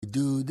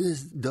dude,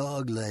 this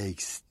dog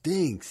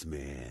stinks,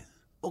 man.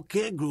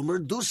 Okay,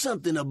 groomer, do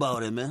something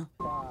about it, man.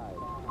 5,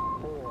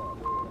 4,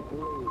 3,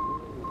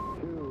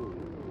 2,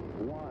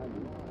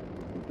 1,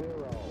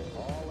 0.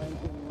 All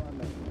engine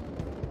running.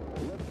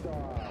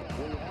 Liftoff.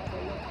 We have a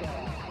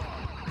liftoff.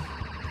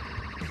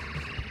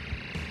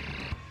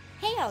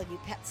 Hey, all you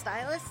pet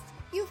stylists.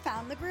 You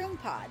found the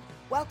GroomPod.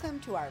 Welcome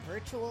to our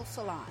virtual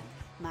salon.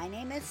 My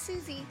name is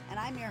Susie, and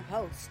I'm your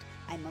host.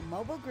 I'm a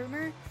mobile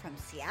groomer from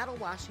Seattle,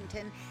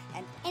 Washington,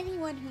 and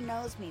anyone who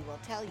knows me will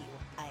tell you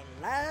I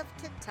love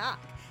to talk,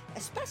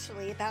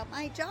 especially about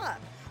my job.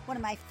 One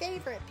of my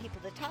favorite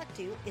people to talk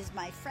to is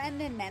my friend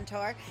and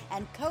mentor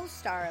and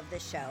co-star of the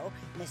show,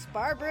 Miss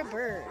Barbara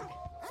Bird.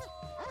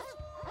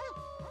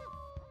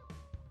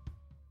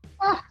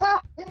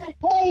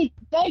 Hey,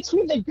 thanks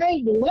for the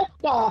great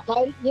liftoff.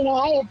 I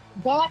had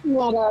forgotten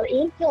what our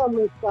intro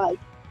was like.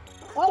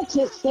 I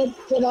just set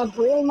it up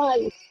real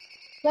nice.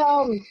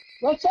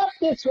 What's up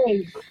this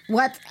week?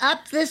 What's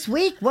up this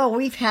week? Well,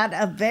 we've had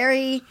a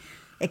very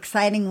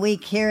exciting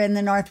week here in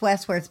the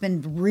Northwest where it's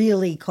been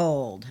really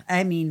cold.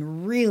 I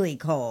mean, really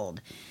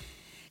cold.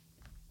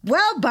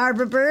 Well,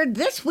 Barbara Bird,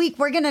 this week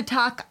we're going to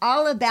talk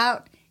all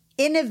about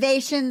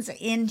innovations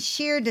in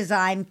shear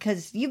design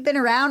because you've been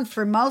around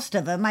for most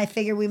of them. I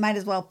figure we might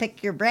as well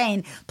pick your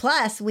brain.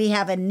 Plus, we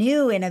have a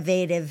new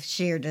innovative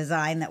shear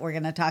design that we're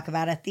going to talk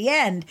about at the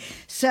end.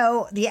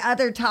 So the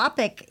other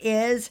topic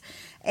is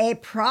a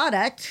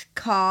product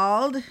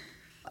called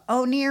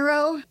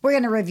Oneira. We're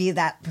going to review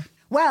that.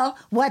 Well,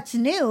 what's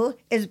new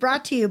is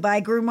brought to you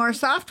by Groomore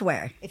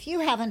Software. If you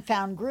haven't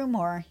found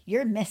Groomore,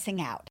 you're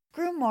missing out.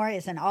 Groomore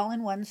is an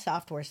all-in-one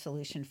software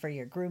solution for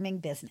your grooming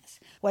business.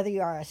 Whether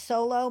you are a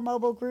solo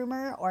mobile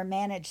groomer or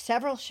manage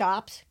several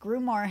shops,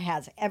 Groomore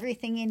has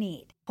everything you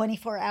need.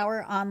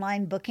 24-hour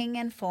online booking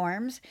and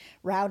forms,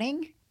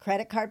 routing,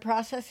 credit card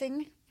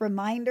processing,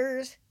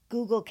 reminders,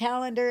 Google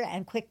Calendar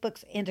and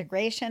QuickBooks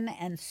integration,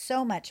 and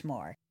so much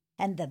more.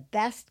 And the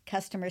best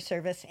customer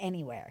service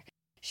anywhere.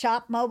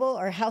 Shop mobile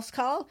or house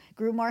call,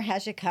 Groomore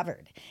has you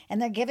covered.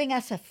 And they're giving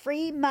us a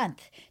free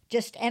month.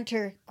 Just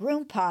enter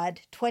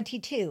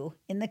GroomPod22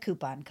 in the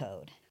coupon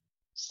code.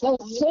 So,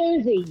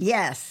 Susie.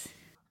 Yes.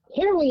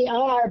 Here we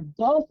are,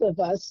 both of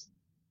us,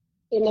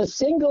 in a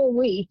single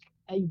week,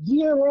 a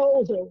year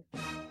older.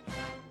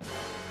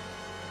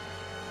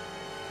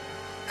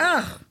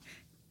 Oh,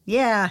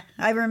 yeah,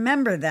 I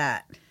remember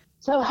that.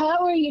 So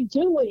how are you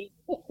doing?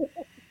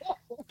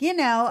 You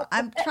know,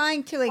 I'm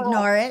trying to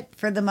ignore it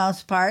for the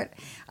most part.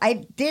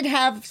 I did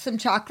have some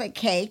chocolate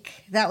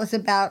cake. That was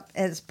about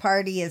as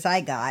party as I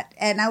got.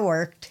 And I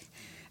worked.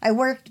 I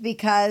worked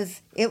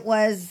because it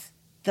was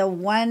the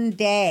one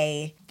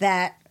day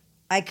that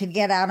I could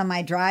get out of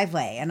my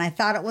driveway. And I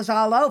thought it was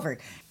all over.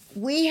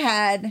 We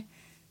had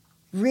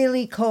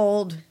really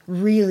cold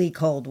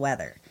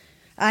weather.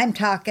 I'm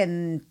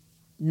talking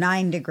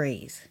 9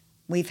 degrees.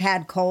 We've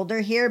had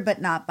colder here,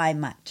 but not by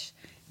much.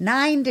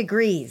 9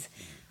 degrees.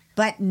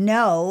 But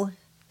no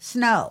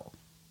snow.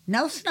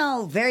 No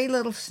snow, very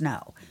little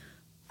snow.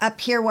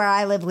 Up here where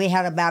I live, we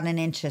had about an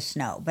inch of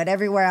snow, but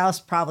everywhere else,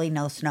 probably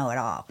no snow at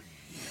all.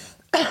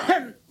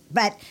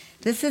 But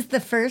this is the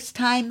first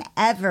time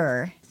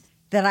ever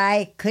that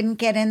I couldn't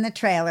get in the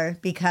trailer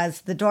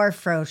because the door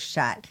froze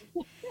shut.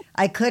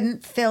 I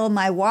couldn't fill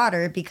my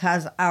water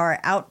because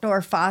our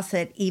outdoor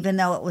faucet, even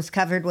though it was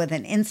covered with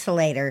an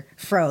insulator,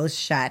 froze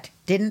shut.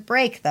 Didn't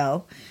break,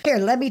 though. Here,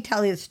 let me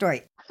tell you the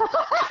story.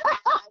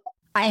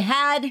 I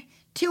had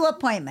two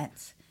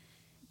appointments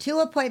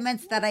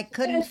that I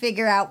couldn't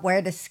figure out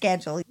where to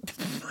schedule.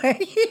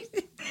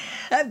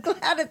 I'm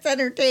glad it's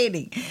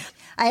entertaining.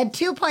 I had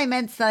 2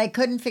 appointments that I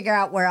couldn't figure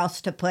out where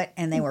else to put,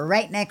 and they were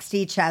right next to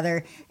each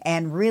other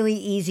and really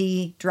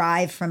easy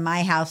drive from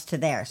my house to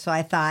there. So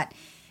I thought,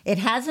 it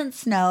hasn't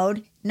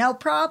snowed, no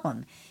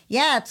problem.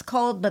 Yeah, it's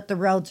cold, but the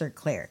roads are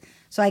clear.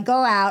 So I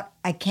go out,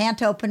 I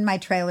can't open my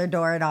trailer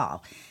door at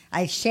all.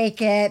 I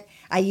shake it,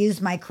 I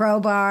use my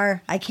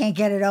crowbar, I can't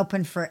get it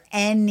open for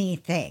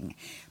anything.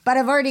 But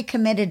I've already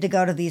committed to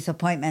go to these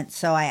appointments,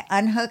 so I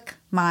unhook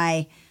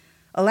my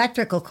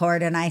electrical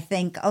cord and I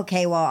think,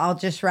 okay, well, I'll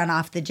just run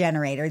off the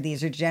generator.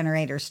 These are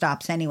generator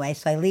stops anyway,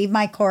 so I leave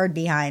my cord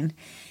behind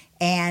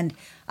and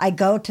I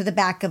go to the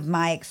back of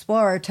my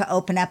Explorer to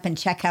open up and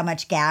check how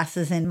much gas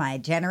is in my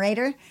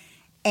generator.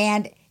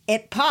 And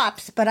it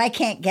pops, but I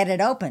can't get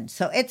it open,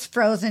 so it's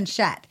frozen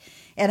shut.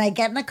 And I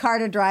get in the car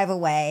to drive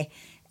away.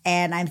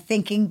 And I'm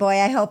thinking, boy,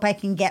 I hope I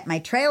can get my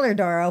trailer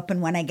door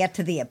open when I get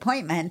to the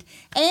appointment.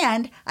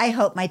 And I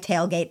hope my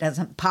tailgate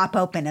doesn't pop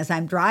open as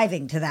I'm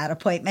driving to that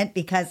appointment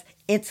because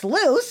it's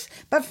loose,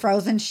 but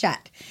frozen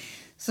shut.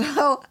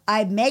 So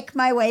I make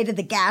my way to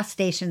the gas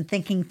station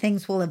thinking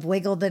things will have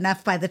wiggled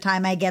enough by the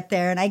time I get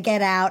there. And I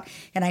get out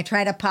and I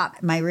try to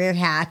pop my rear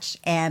hatch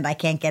and I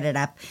can't get it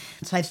up.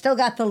 So I've still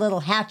got the little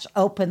hatch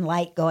open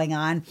light going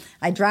on.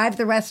 I drive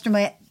the rest of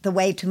the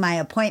way to my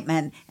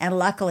appointment and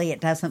luckily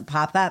it doesn't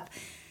pop up.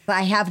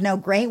 I have no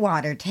gray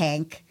water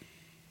tank.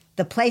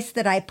 The place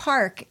that I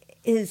park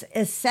is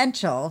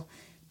essential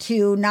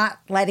to not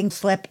letting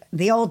slip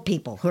the old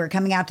people who are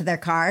coming out to their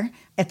car.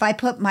 If I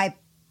put my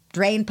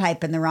drain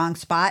pipe in the wrong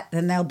spot,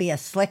 then there'll be a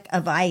slick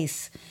of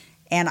ice,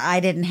 and I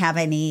didn't have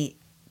any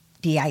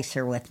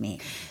de-icer with me.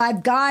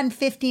 I've gone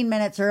 15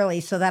 minutes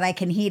early so that I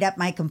can heat up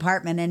my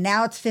compartment, and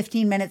now it's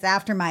 15 minutes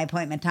after my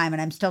appointment time,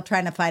 and I'm still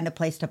trying to find a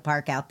place to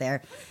park out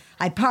there.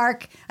 I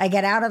park, I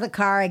get out of the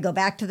car, I go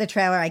back to the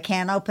trailer, I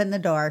can't open the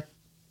door.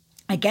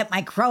 I get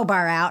my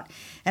crowbar out,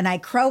 and I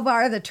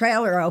crowbar the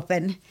trailer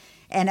open,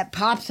 and it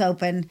pops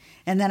open,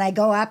 and then I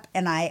go up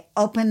and I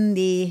open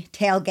the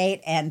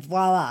tailgate, and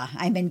voila,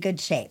 I'm in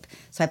good shape.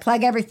 So I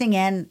plug everything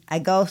in, I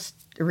go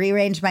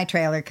rearrange my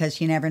trailer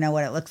because you never know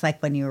what it looks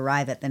like when you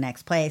arrive at the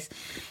next place.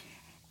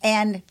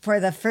 And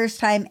for the first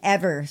time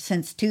ever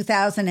since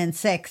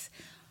 2006,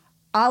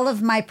 all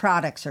of my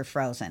products are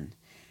frozen.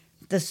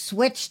 The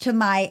switch to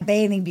my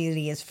bathing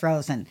beauty is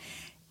frozen.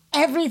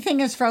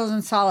 Everything is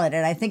frozen solid,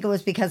 and I think it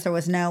was because there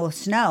was no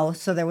snow,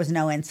 so there was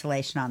no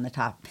insulation on the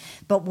top.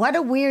 But what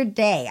a weird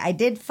day. I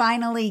did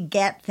finally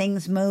get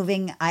things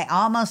moving. I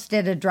almost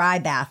did a dry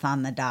bath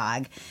on the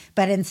dog,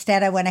 but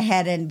instead I went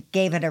ahead and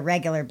gave it a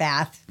regular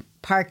bath,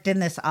 parked in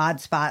this odd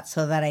spot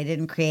so that I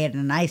didn't create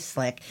an ice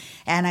slick,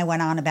 and I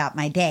went on about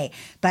my day.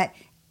 But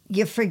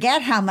you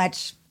forget how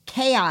much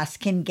chaos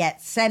can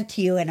get sent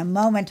to you in a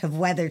moment of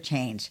weather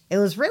change. It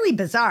was really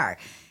bizarre.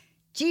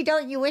 Gee,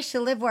 don't you wish to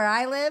live where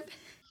I live?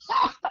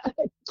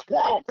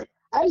 God,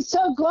 I'm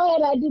so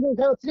glad I didn't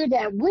go through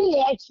that.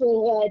 We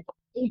actually had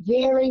a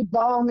very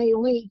balmy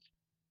week.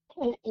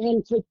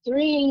 And for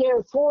 3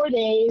 or 4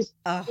 days,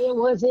 it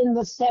was in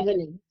the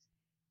 70s,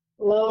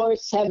 lower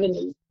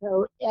 70s.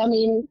 So, I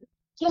mean,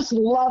 just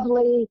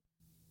lovely.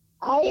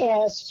 I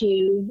asked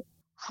you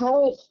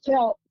how it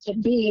felt to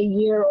be a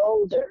year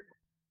older,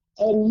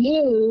 and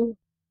you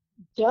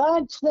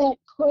dodged that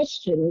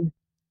question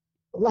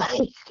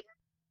like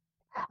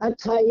a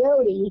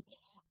coyote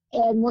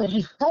and went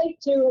right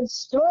to a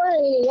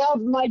story of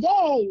my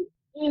day.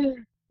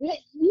 You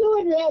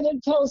would rather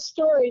tell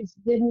stories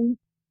than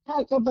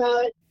talk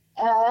about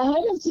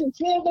how does it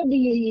feel to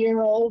be a year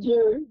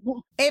older?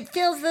 It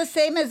feels the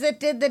same as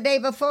it did the day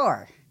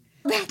before.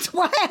 That's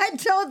why I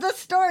told the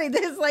story.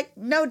 There's like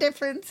no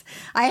difference.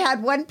 I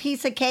had one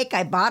piece of cake.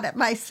 I bought it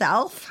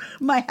myself.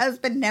 My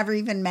husband never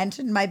even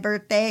mentioned my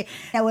birthday.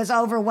 I was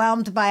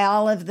overwhelmed by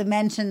all of the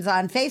mentions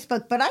on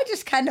Facebook, but I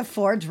just kind of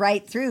forged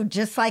right through,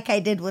 just like I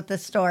did with the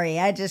story.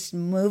 I just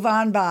move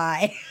on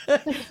by.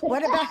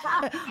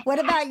 What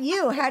about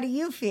you? How do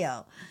you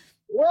feel?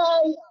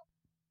 Well,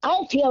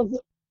 I feel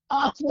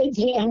awfully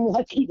damn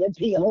lucky to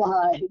be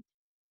alive.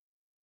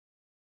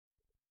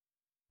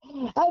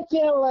 I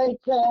feel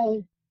like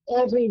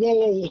every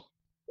day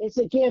is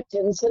a gift,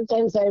 and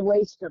sometimes I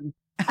waste them.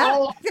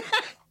 I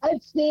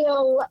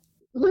feel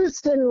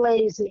loose and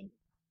lazy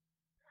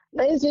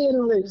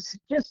and loose,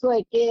 just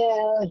like,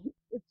 yeah,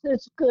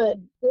 it's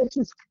good. This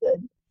is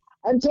good.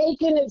 I'm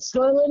taking it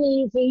slow and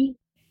easy.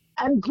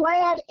 I'm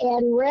glad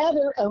and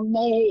rather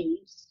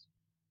amazed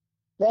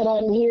that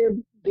I'm here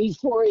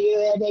before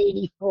you at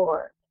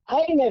 84.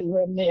 I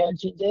never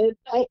imagined it.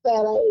 I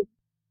thought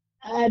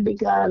I'd be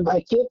gone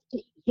by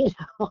 50. You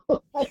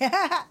know,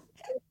 I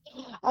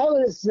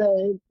was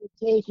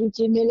taking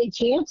too many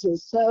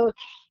chances. So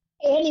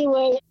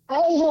anyway, I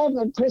have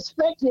a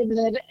perspective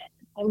that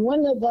I'm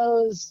one of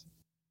those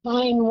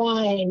fine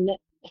wine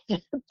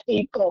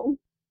people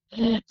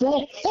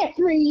that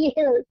every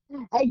year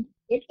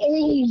it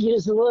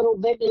ages a little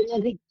bit and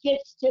then it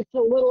gets just a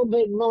little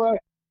bit more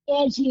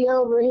edgy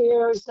over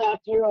here,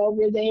 softer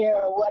over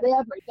there, or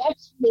whatever.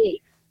 That's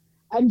me.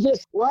 I'm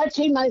just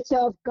watching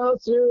myself go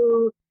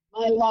through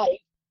my life.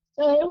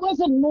 So it was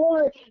a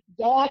more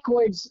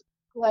backwards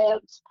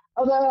glance.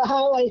 Although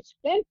how I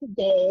spent the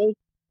day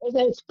is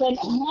I spent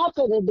half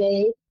of the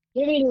day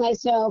giving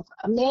myself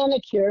a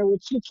manicure,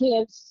 which you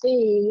can't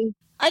see.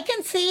 I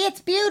can see,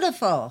 it's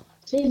beautiful.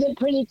 See the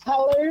pretty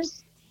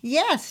colors?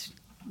 Yes.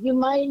 You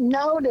might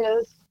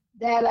notice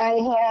that I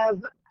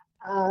have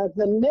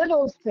the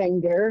middle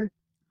finger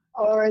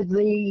or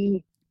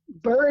the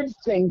bird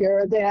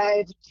finger that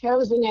I've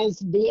chosen as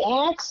the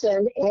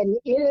accent, and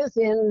it is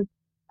in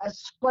a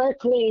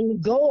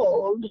sparkling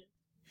gold.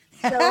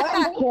 So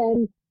I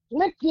can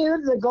flick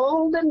you the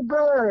golden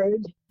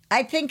bird.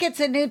 I think it's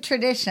a new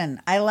tradition.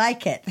 I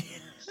like it.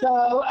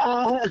 So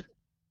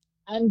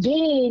I'm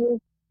being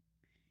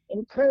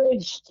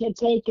encouraged to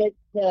take it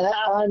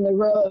on the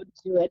road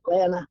to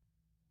Atlanta.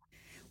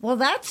 Well,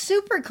 that's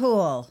super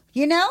cool.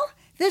 You know,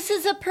 this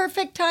is a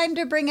perfect time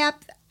to bring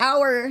up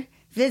our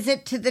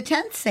visit to the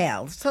tent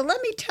sale. So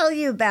let me tell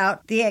you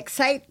about the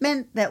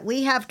excitement that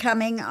we have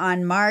coming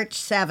on March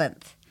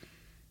 7th.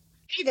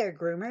 Hey there,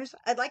 groomers.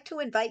 I'd like to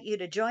invite you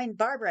to join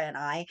Barbara and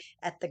I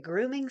at the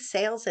grooming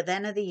sales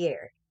event of the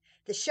year.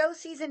 The show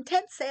season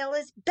tent sale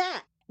is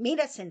back. Meet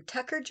us in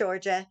Tucker,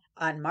 Georgia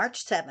on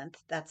March 7th,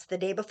 that's the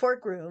day before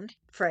Groomed,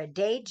 for a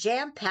day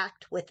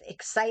jam-packed with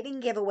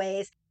exciting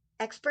giveaways,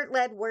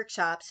 expert-led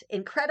workshops,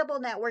 incredible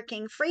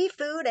networking, free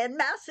food, and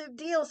massive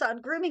deals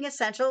on grooming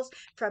essentials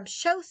from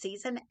show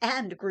season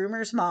and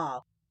Groomers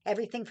Mall.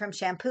 Everything from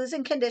shampoos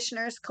and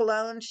conditioners,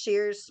 colognes,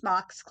 shears,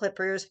 smocks,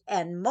 clippers,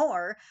 and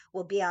more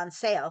will be on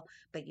sale,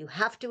 but you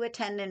have to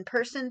attend in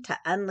person to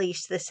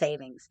unleash the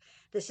savings.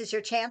 This is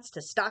your chance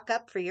to stock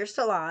up for your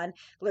salon,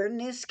 learn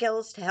new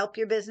skills to help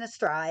your business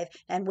thrive,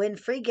 and win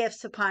free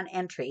gifts upon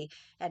entry,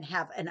 and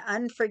have an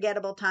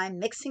unforgettable time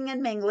mixing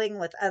and mingling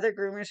with other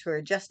groomers who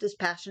are just as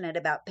passionate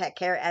about pet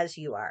care as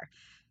you are.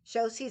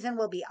 Show season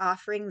will be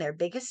offering their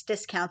biggest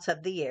discounts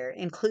of the year,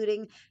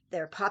 including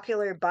their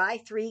popular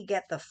buy three,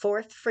 get the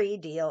fourth free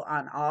deal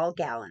on all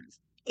gallons.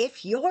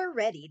 If you're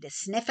ready to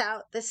sniff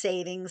out the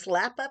savings,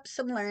 lap up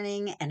some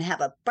learning, and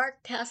have a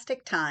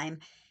barktastic time,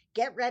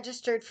 get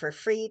registered for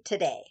free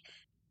today.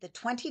 The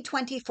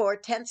 2024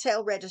 tent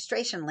sale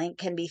registration link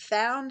can be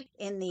found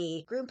in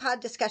the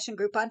GroomPod discussion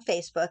group on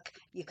Facebook.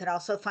 You can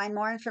also find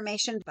more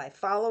information by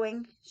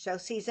following Show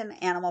Season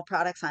Animal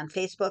Products on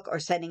Facebook or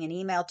sending an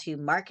email to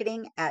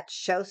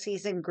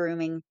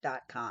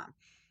marketing@showseasongrooming.com.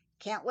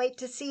 Can't wait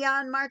to see you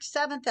on March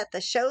 7th at the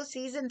Show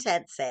Season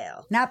tent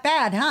sale. Not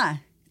bad, huh?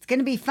 It's going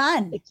to be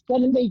fun. It's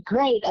going to be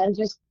great. I'm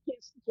just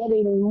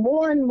getting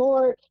more and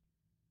more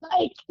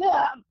psyched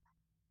up.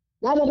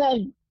 Now that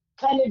I've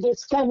kind of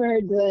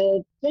discovered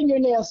the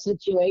fingernail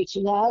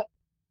situation out,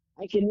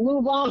 I can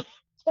move on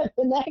to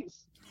the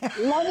next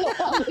level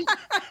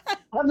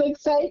of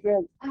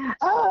excitement.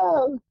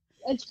 Oh,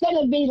 it's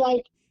going to be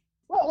like,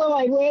 what will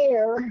I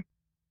wear?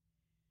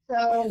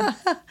 So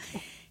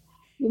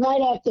you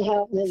might have to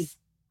help me.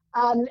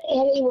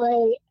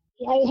 Anyway,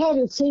 I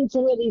haven't seen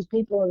some of these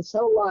people in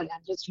so long.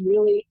 I'm just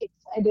really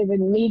excited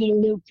in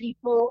meeting new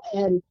people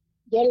and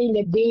getting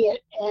to be at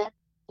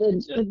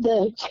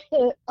the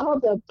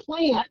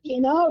plant,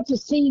 to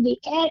see the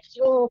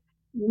actual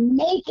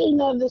making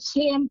of the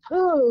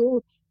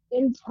shampoo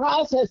in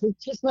process.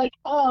 It's just like,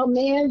 oh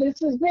man,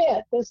 this is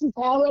it. This is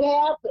how it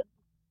happened.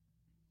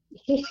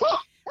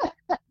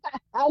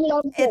 I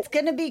love it. It's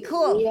going to be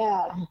cool.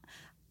 Yeah.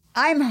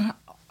 I'm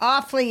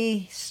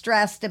awfully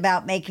stressed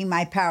about making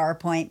my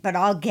PowerPoint, but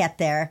I'll get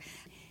there.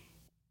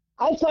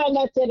 I found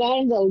out that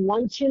I'm the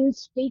luncheon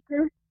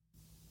speaker.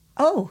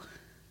 Oh.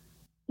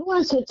 Who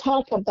wants to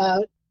talk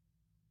about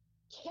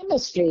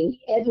chemistry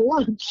at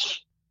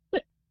lunch?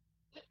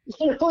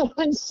 You know what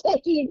I'm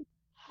saying?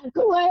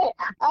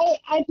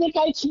 I think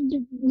I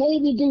should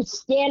maybe do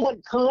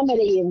stand-up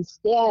comedy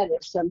instead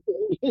or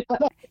something.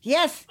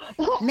 Yes,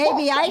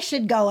 maybe I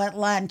should go at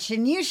lunch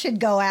and you should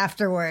go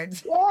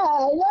afterwards. Yeah,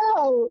 I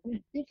know,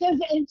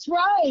 because it's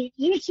right.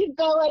 You should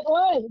go at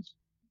lunch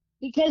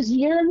because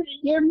you're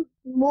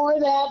more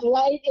that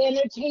light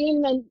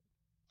entertainment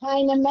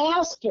kind of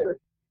master.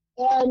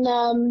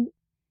 And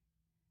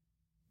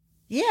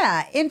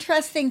yeah,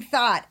 interesting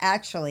thought,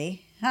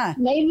 actually. Huh.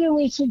 Maybe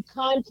we should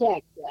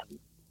contact them.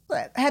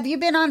 Have you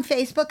been on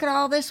Facebook at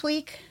all this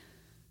week?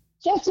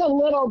 Just a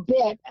little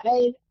bit.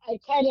 I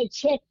kind of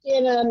checked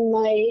in on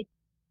my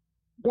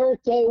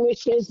birthday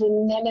wishes,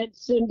 and then it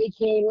soon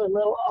became a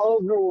little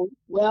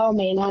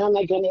overwhelming. How am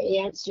I going to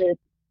answer?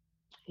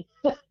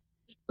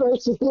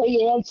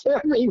 Personally answer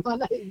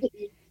everyone I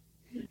meet.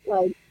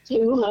 Like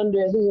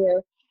 200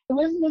 here. It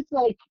was just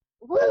like,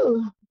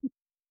 woo,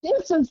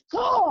 this is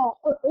cool.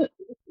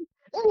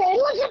 Hey,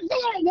 look at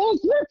that.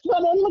 There's this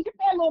one. And look at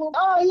that little.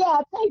 Oh, yeah.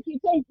 Thank you.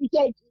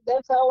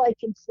 That's all I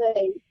can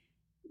say.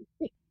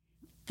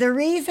 The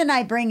reason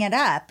I bring it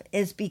up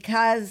is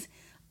because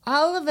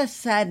all of a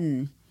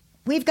sudden,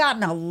 we've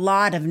gotten a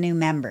lot of new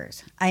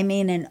members. I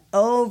mean, an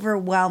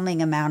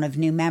overwhelming amount of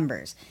new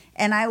members.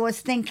 And I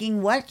was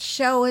thinking, what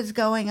show is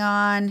going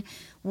on?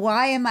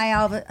 Why am I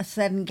all of a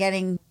sudden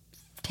getting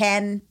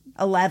 10,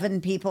 11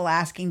 people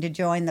asking to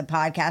join the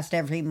podcast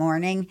every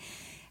morning?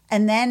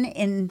 And then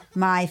in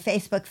my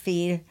Facebook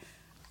feed,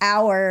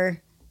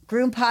 our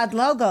GroomPod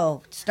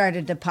logo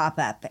started to pop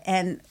up.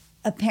 And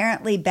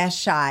apparently Best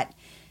Shot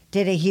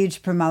did a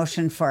huge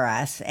promotion for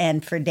us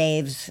and for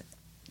Dave's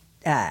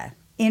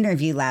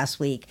interview last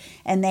week.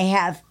 And they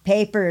have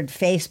papered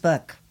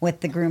Facebook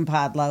with the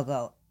GroomPod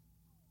logo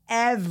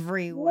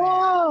everywhere.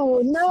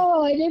 Whoa,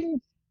 no, I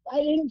didn't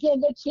get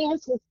the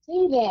chance to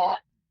see that.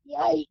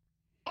 Yeah,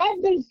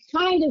 I've been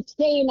kind of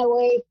staying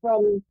away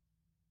from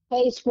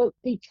Facebook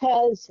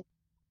because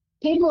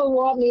people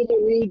want me to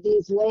read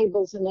these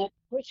labels and it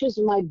pushes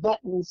my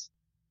buttons.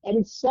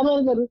 And some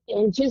of them,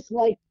 and just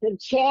like the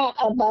chat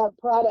about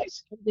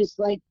products, can just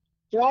like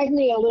drive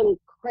me a little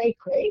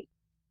cray-cray.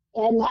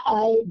 And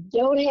I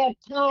don't have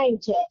time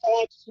to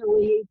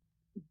actually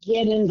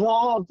get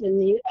involved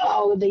in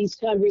all of these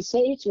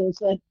conversations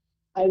that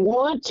I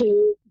want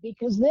to,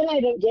 because then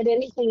I don't get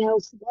anything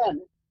else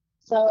done.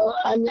 So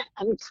I'm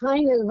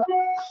kind of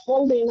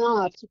holding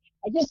off.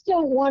 I just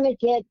don't want to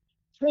get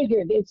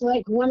triggered. It's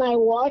like when I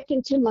walk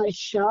into my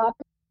shop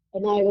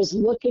and I was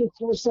looking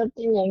for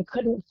something and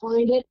couldn't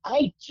find it,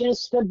 I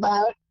just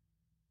about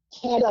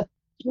had a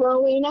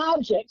throwing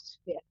objects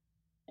fit.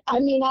 I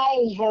mean,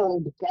 I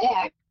held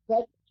back,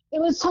 but it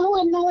was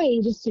so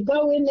annoying just to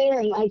go in there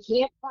and I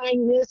can't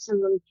find this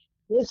and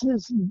this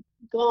is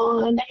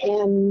gone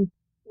and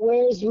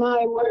where's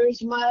my,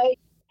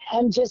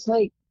 I'm just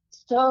like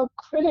so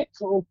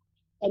critical.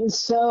 and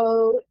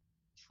so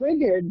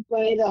triggered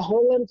by the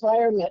whole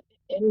environment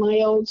in my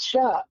old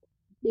shop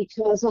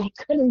because I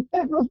couldn't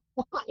ever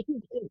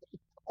find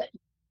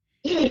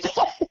it.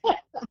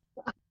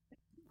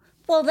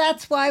 Well,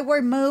 that's why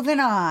we're moving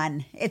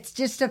on. It's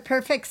just a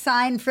perfect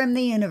sign from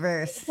the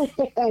universe.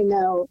 I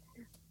know.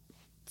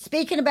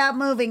 Speaking about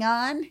moving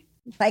on,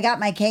 I got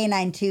my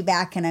K92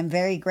 back and I'm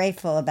very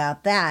grateful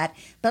about that.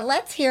 But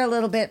let's hear a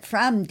little bit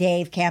from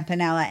Dave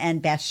Campanella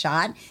and Best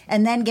Shot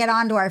and then get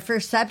on to our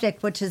first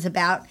subject, which is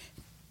about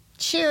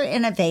shear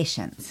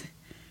innovations.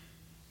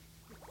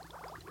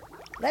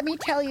 Let me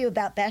tell you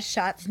about Best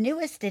Shot's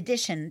newest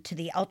addition to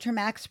the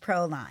Ultramax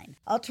Pro line.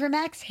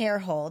 Ultramax Hair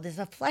Hold is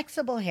a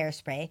flexible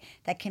hairspray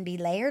that can be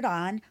layered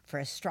on for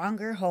a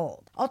stronger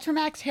hold.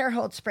 Ultramax Hair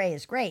Hold Spray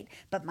is great,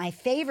 but my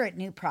favorite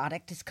new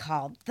product is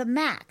called the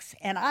Max,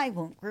 and I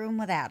won't groom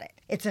without it.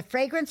 It's a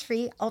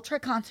fragrance-free,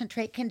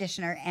 ultra-concentrate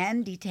conditioner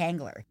and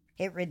detangler.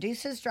 It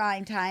reduces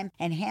drying time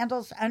and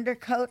handles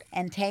undercoat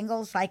and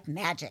tangles like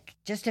magic.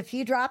 Just a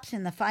few drops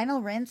in the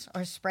final rinse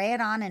or spray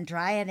it on and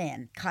dry it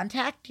in.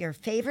 Contact your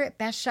favorite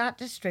Best Shot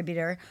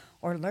distributor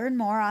or learn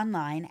more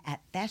online at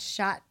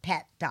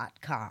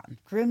bestshotpet.com.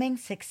 Grooming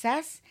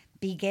success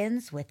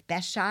begins with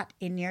Best Shot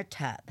in your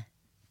tub.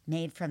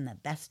 Made from the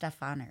best stuff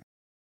on earth.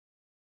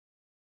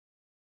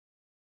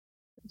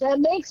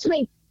 That makes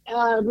me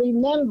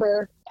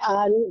remember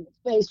on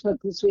Facebook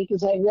this week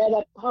as I read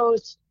a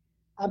post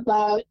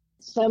about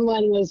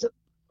someone was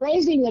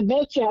praising the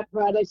Best Shot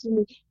products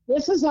and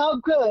this is all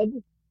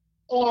good,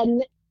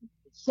 and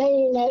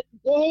saying that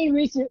they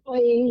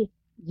recently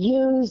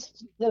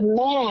used the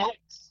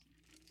Max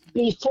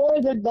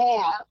before the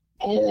bath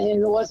and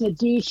it was a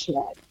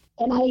D-shed.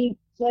 And I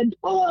said,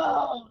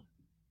 oh,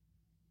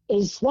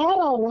 is that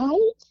all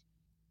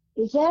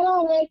right? Is that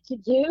all right to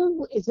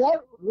do? Is that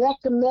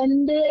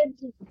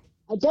recommended?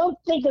 I don't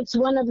think it's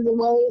one of the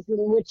ways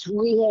in which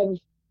we have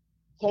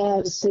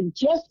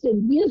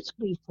suggested use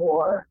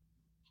before,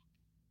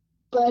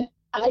 but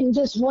I'm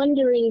just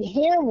wondering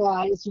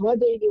hair-wise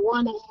whether you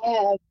want to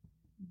have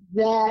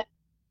that.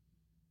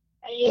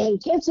 I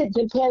guess it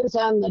depends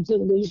on the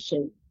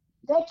dilution.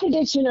 That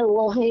conditioner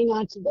will hang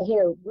on to the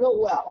hair real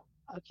well,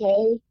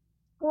 okay?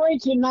 Going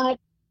to not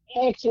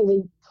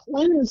actually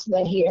cleanse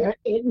the hair.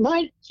 It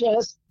might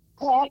just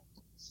pack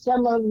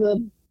some of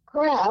the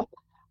crap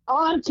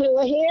onto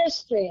a hair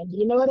strand.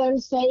 You know what I'm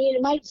saying?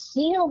 It might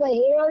seal the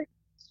hair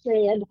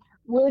strand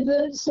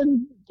with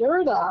some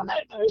dirt on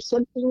it or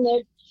something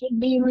that should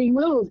be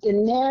removed.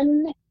 And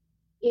then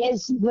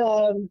is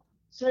the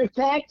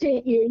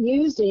surfactant you're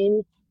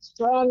using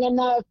strong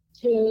enough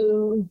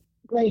to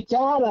break that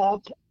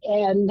up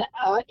and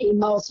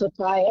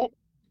emulsify it?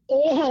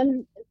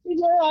 And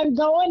where I'm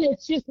going,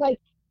 it's just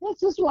like,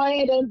 this is why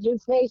I don't do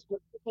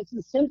Facebook, because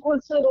the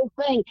simplest little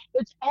thing,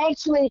 it's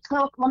actually a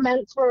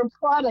compliment for a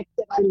product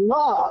that I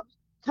love,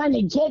 kind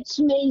of gets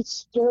me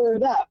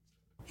stirred up.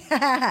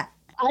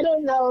 I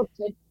don't know if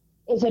it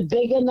is a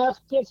big enough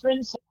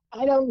difference.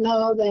 I don't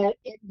know that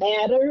it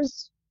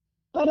matters,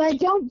 but I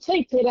don't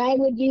think that I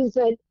would use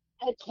a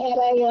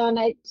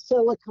cationic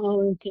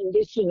silicone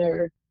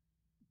conditioner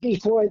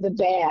before the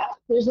bath.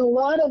 There's a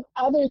lot of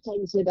other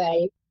things that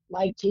I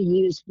like to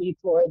use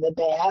before the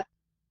bath,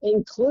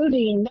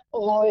 including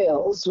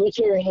oils,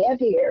 which are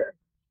heavier.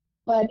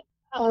 But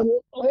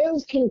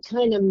oils can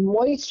kind of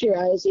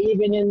moisturize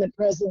even in the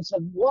presence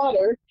of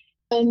water,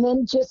 and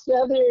then just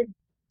other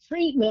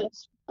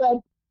treatments.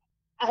 But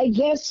I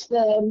guess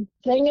the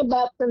thing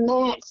about the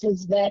Max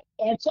is that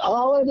it's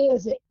all it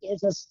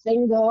is a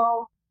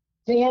single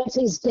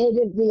fancy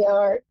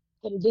state-of-the-art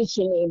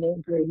conditioning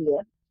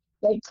ingredient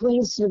that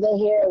clings to the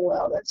hair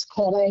well, that's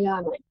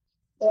cationic.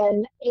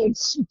 And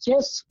it's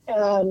just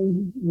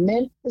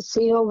meant to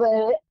seal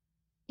the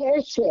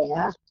hair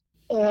shaft,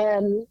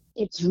 and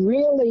it's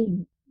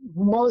really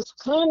most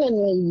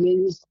commonly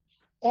used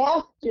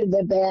after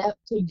the bath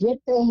to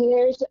get the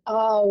hairs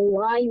all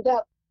lined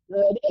up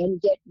good and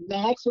get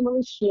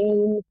maximum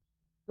sheen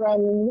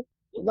from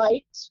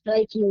light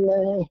striking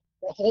the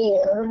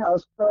hair or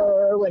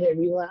fur,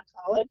 whatever you want to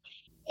call it,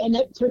 and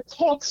it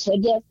protects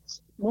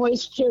against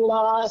moisture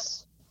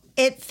loss.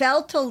 It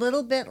felt a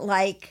little bit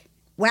like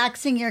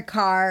waxing your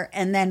car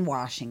and then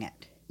washing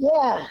it.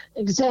 Yeah,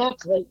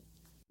 exactly.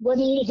 What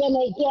are you going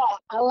to get?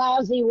 A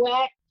lousy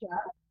wax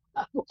job.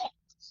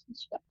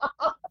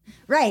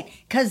 Right,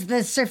 because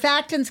the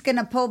surfactant's going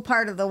to pull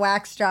part of the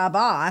wax job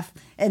off,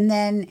 and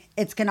then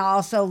it's going to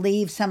also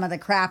leave some of the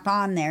crap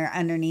on there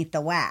underneath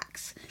the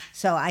wax.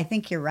 So I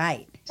think you're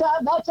right. So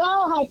that's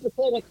all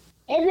hypothetical.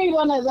 Every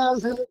one of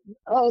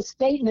those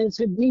statements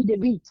would need to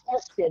be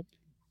tested.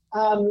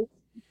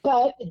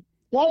 But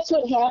that's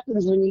what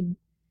happens when you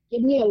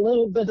give me a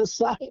little bit of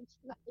science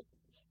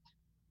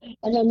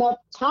and enough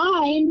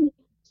time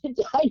to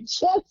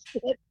digest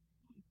it,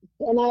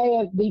 and I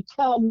have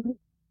become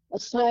a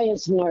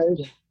science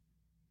nerd.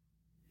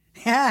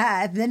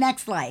 The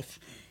next life.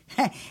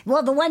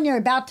 Well, the one you're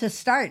about to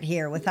start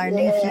here with our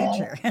new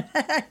future.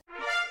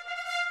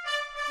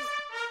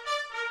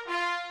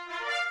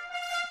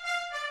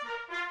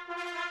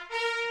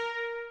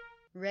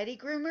 Ready,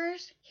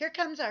 groomers? Here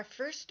comes our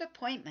first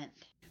appointment.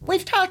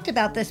 We've talked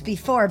about this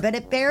before, but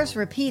it bears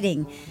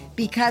repeating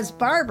because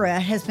Barbara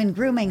has been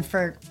grooming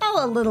for,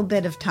 a little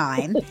bit of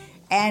time.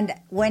 And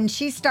when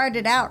she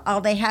started out,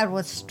 all they had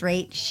was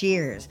straight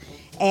shears.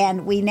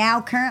 And we now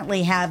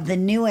currently have the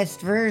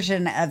newest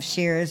version of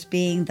shears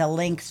being the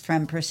Lynx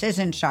from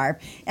Precision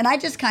Sharp. And I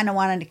just kind of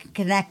wanted to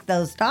connect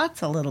those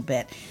dots a little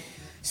bit.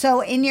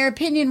 So in your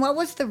opinion, what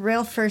was the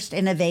real first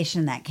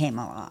innovation that came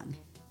along?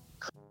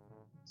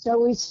 So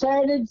we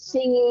started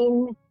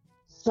seeing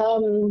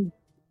some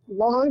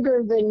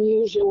longer than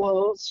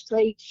usual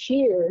straight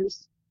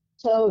shears.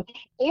 So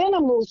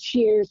animal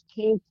shears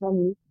came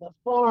from the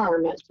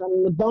farm and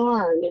from the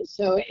barn. And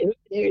so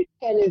they're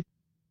kind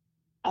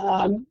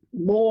of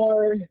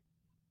more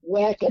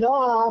whack it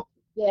off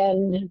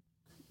than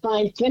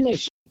fine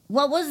finish.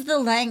 What was the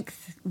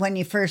length when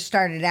you first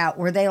started out?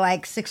 Were they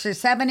like 6 or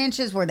 7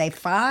 inches? Were they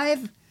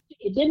 5?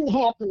 It didn't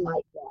happen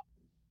like that.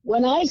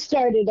 When I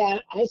started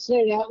out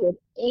with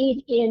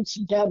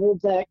 8-inch double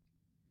deck,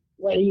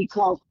 what do you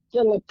call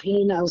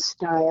Filipino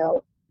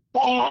style,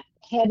 fat,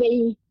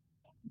 heavy.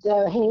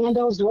 The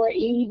handles were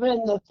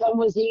even, the thumb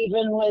was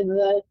even with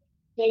the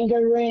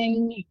finger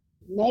ring.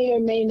 May or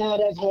may not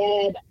have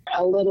had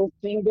a little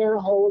finger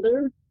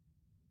holder.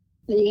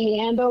 The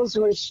handles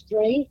were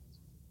straight.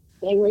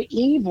 They were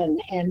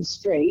even and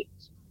straight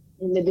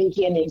in the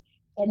beginning.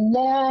 And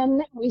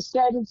then we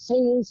started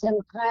seeing some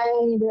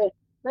kind of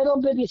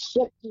little bit of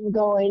shifting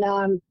going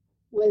on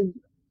with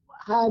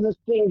how the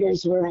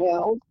fingers were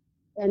held.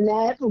 And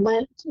that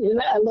lent to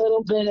a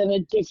little bit of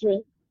a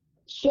different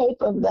shape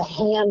of the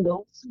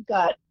handles.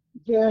 Got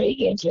very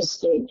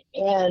interesting.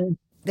 And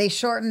they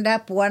shortened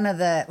up one of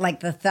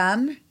the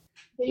thumb?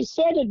 They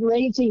started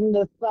raising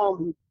the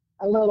thumb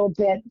a little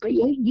bit, but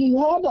you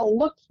had to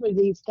look for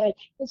these guys.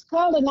 It's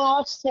called an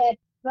offset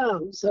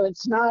thumb, so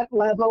it's not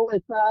level,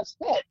 it's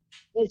offset.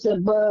 It's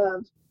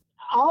above.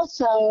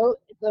 Also,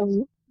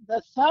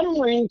 the thumb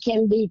ring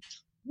can be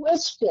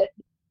twisted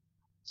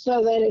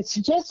so that it's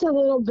just a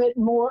little bit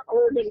more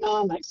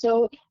ergonomic.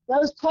 So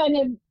those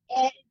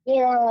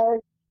there are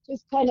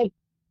just kind of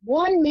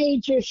one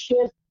major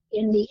shift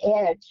in the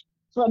edge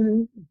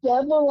from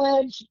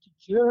bevel-edged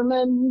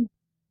German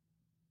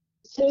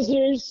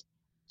scissors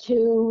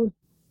to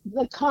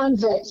the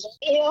convex.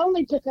 It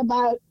only took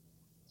about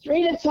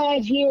 3 to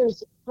 5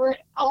 years for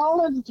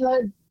all of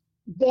the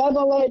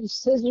bevel-edged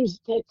scissors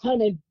to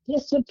kind of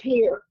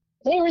disappear.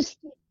 They were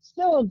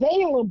still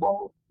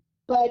available,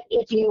 but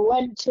if you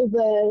went to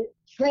the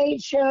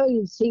trade show,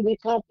 you'd see the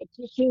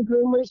competition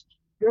groomers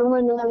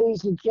grooming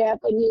these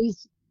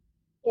Japanese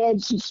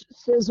edge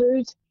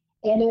scissors,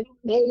 and it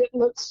made it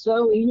look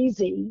so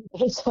easy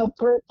and so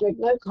perfect.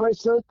 And of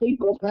course, those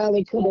people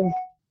probably could have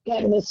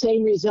gotten the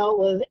same result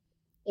with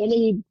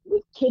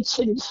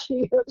kitchen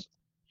shears.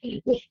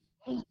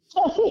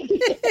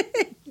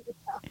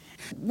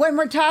 When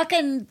we're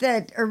talking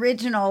the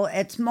original,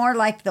 it's more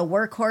like the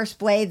workhorse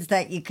blades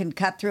that you can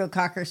cut through a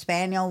Cocker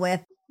Spaniel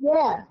with.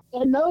 Yeah,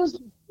 and those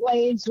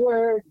blades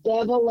were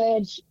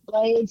bevel-edged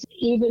blades,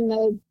 even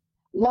the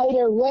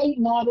lighter weight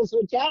models,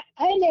 which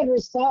I never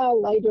saw a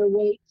lighter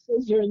weight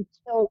scissor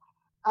until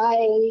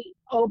I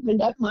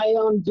opened up my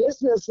own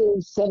business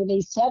in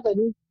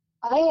 77.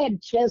 I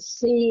had just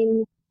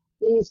seen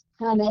these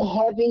kind of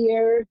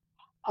heavier,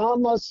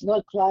 almost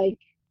look like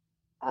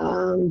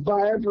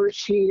barber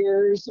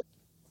shears.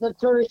 The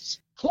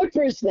first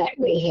clippers that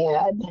we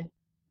had,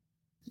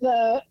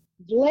 the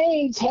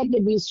blades had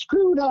to be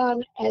screwed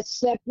on a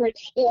separate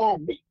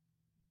head.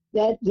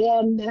 That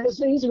then,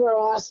 these were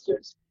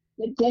austers,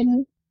 that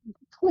then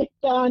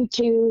clicked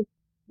onto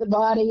the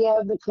body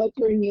of the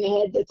clipper, and you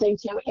had to think,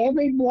 so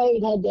every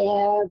blade had to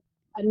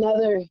have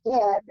another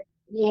head.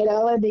 You had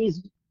all of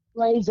these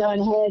blades on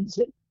heads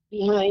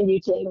behind you,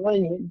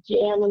 and you're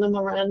jamming them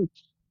around.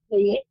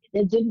 They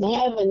didn't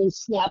have any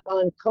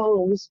snap-on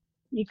combs.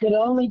 You could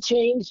only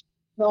change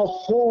the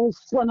whole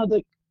front of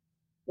the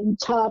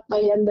top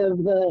end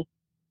of the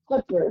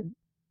clipper.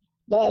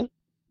 But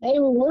they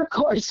were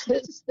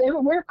workhorses.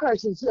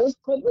 Those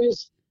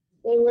clippers,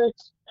 they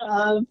worked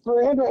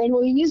forever. And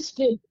we used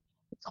to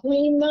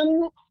clean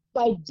them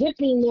by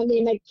dipping them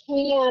in a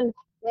can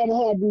that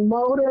had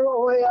motor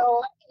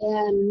oil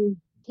and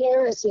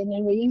kerosene.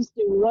 And we used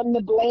to run the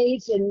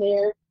blades in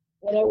there,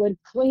 and it would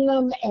clean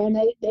them, and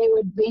they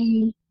would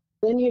be,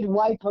 then you'd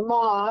wipe them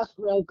off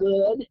real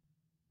good.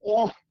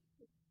 Yeah.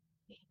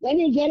 Then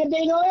you get a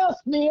big oil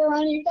smear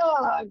on your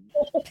dog.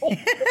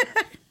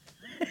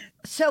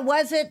 So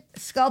was it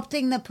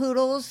sculpting the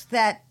poodles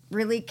that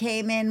really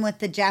came in with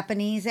the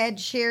Japanese edge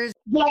shears?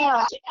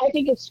 Yeah, I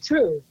think it's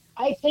true.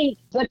 I think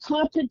the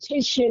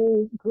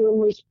competition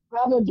groomers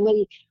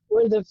probably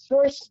were the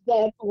first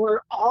that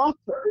were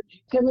offered,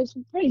 because it's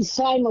pretty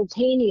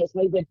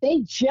simultaneously, but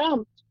they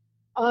jumped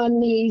on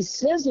these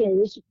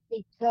scissors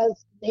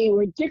because they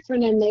were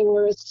different and they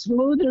were a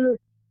smoother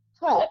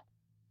cut.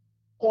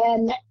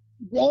 And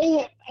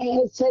they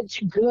had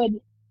such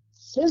good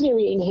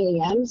scissoring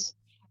hands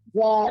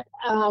that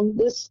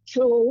this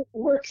tool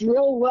works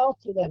real well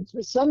for them.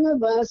 For some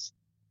of us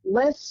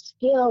less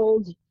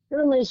skilled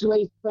groomers,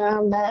 we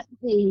found that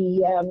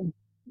the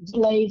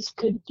blades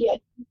could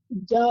get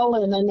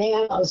dull in a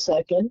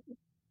nanosecond.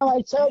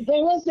 So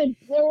there were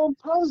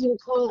pros and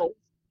cons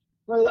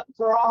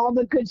for all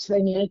the good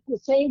things. At the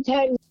same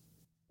time,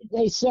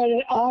 they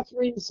started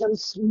offering some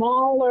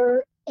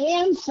smaller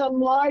and some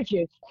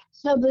larger.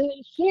 So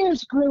the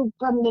shears grew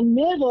from the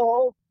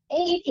middle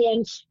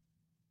 8-inch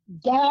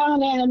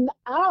down and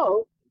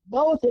out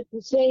both at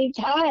the same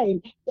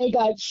time. They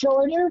got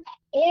shorter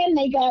and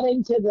they got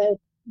into the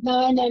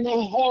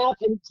 9.5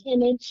 and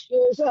 10-inch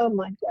shears. Oh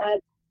my God.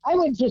 I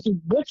would just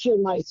butcher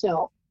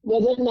myself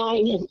with a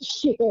 9-inch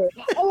shear.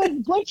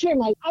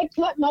 I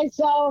cut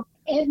myself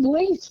at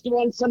least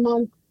once a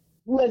month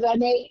with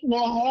an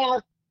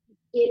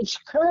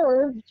 8.5-inch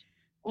curved,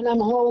 and I'm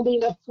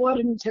holding a foot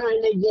and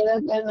trying to get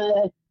up in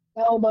the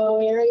elbow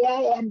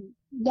area. And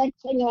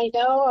next thing I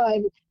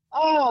know,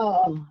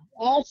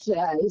 that's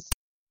nice.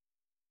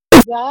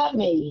 Got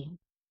me.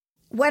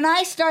 When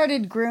I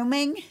started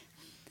grooming,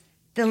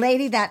 the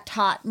lady that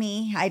taught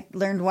me, I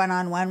learned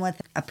one-on-one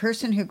with a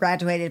person who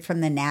graduated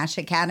from the Nash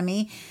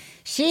Academy.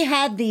 She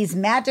had these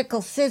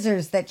magical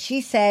scissors that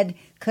she said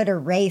could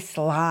erase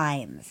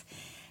lines.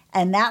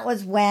 And that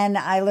was when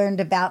I learned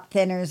about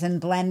thinners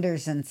and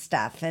blenders and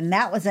stuff. And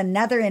that was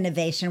another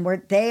innovation.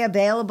 Were they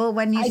available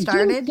when you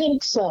started? I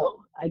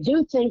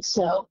do think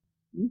so.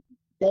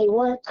 They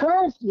weren't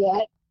curved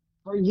yet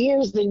for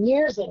years and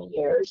years and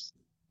years.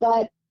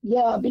 But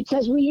yeah,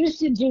 because we used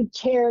to do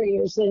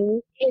terriers,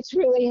 and it's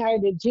really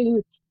hard to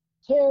do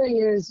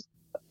terriers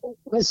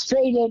with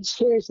straight edge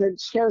shears that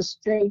show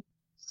straight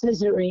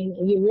scissoring.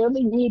 You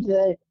really need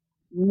the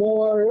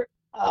more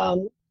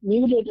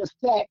muted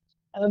effect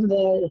of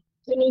the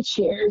thinning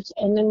shears,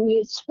 and then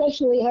it's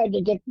especially hard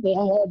to get the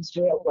heads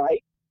real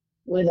right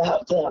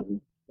without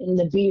them in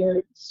the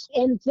beards.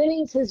 And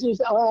thinning scissors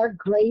are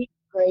great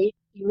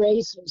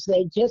erasers.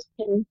 They just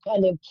can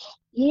kind of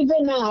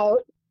even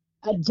out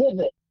a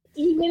divot,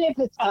 even if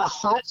it's a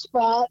hot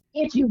spot.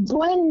 If you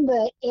blend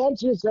the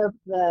edges of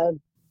the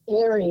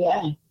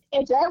area,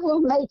 that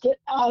will make it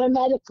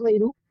automatically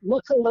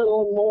look a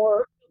little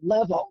more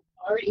level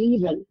or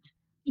even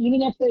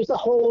if there's a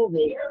hole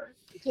there.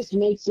 It just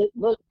makes it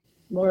look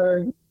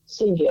more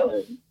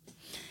singular.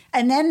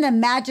 And then the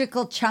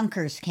magical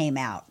chunkers came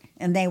out,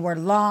 and they were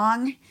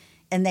long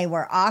and they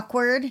were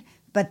awkward,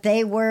 but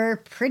they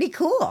were pretty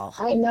cool.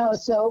 I know.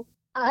 So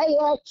I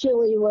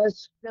actually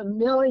was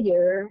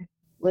familiar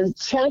with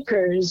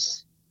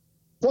chunkers.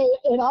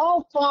 It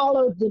all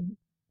followed the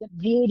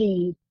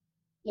beauty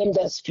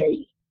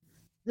industry.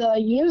 The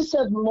use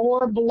of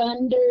more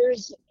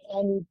blenders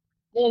and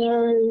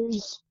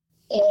thinners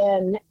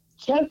and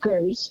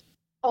chunkers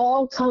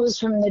all comes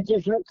from the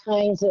different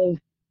kinds of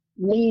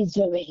needs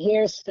of a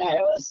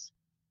hairstylist.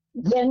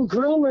 Then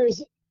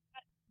groomers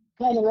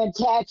kind of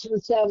attach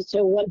themselves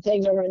to one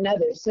thing or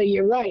another. So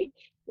you're right.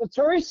 The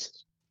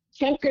first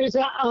chunkers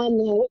on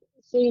the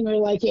scene are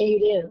like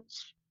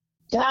 8-inch.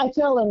 I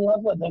fell in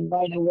love with them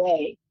right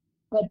away.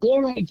 But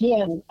there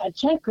again, a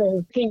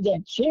chunker can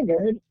get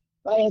triggered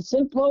by a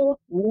simple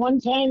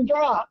one-time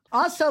drop.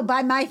 Also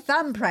by my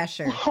thumb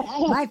pressure.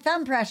 My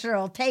thumb pressure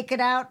will take it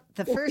out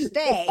the first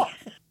day.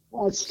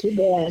 That's too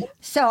bad.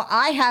 So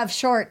I have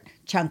short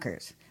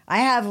chunkers. I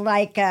have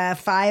like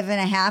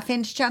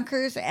 5.5-inch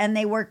chunkers, and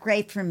they work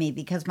great for me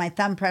because my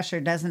thumb pressure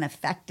doesn't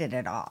affect it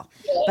at all.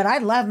 Yeah. But I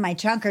love my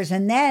chunkers.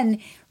 And then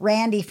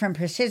Randy from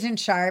Precision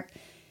Sharp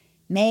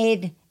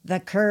made the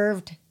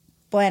curved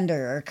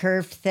blender or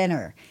curved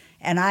thinner,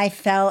 and I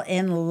fell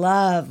in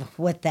love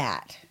with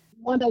that.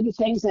 One of the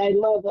things I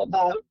love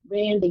about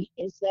Randy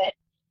is that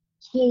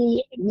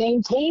he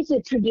maintains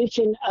a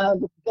tradition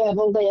of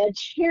beveled edge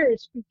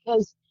shears,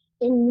 because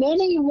in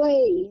many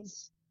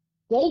ways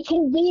they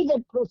can be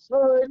the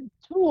preferred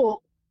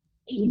tool.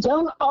 You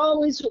don't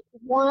always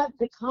want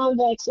the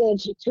convex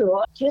edge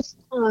tool. Just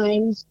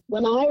times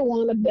when I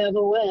want a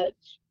bevel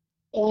edge,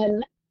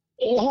 and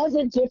it has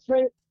a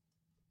different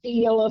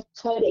feel of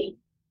cutting,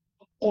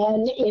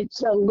 and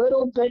it's a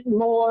little bit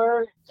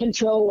more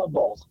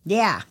controllable.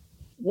 Yeah.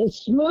 The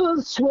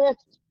smooth,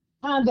 swift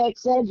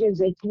convex edges,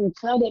 they can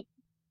kind of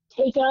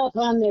take off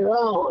on their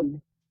own.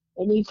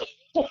 And you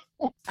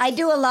I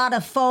do a lot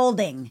of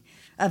folding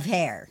of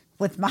hair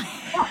with my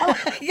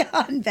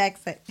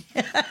convex edge.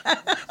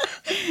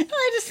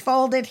 I just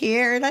fold it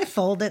here and I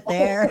fold it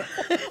there.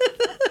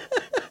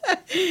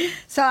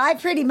 So I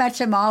pretty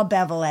much am all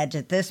bevel edge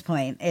at this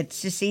point.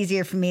 It's just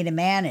easier for me to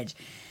manage.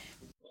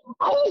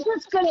 I was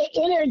just going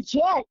to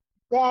interject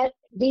that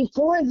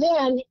before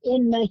then,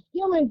 in the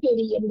human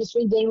beauty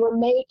industry, they were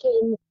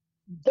making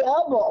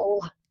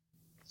double.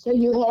 So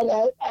you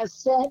had a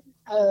set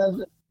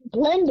of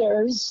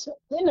blenders,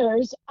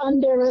 thinners,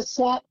 under a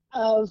set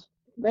of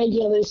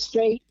regular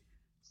straight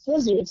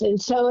scissors.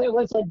 And so it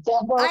was a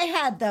double. I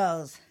had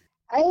those.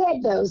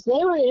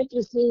 They were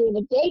interesting,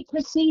 but they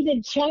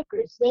preceded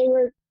chunkers. They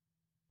were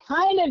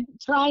kind of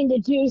trying to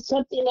do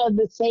something of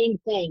the same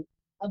thing,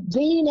 of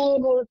being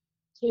able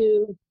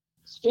to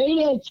straight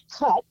edge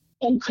cut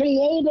and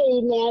create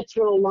a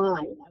natural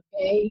line,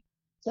 okay?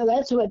 So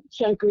that's what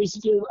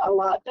chunkers do a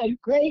lot. They're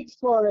great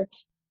for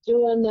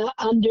doing the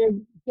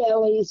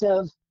underbellies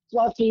of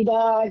fluffy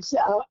dogs,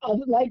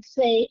 like,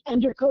 say,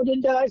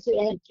 undercoated dogs that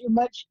had too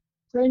much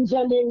fringe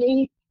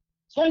underneath.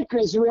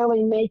 Chunkers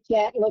really make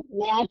that look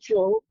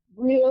natural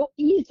real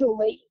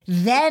easily.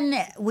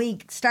 Then we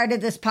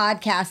started this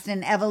podcast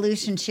and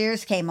Evolution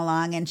Shears came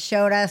along and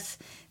showed us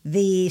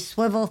the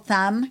swivel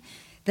thumb,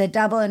 the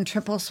double and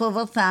triple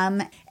swivel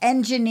thumb,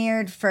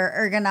 engineered for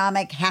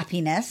ergonomic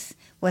happiness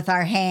with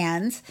our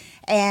hands.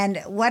 And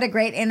what a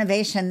great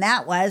innovation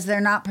that was.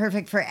 They're not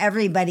perfect for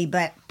everybody,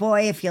 but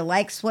boy, if you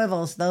like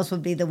swivels, those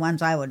would be the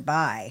ones I would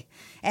buy.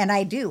 And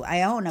I do.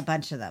 I own a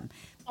bunch of them.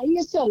 I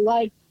used to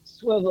like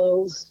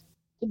swivels.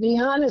 To be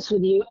honest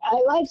with you,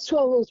 I like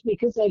swivels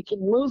because I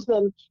can move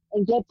them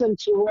and get them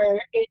to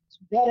where it's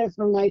better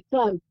for my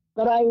thumb.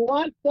 But I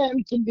want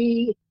them to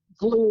be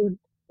glued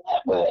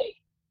that way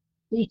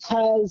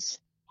because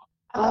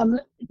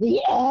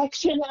the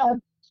action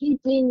of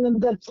keeping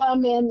the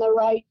thumb in the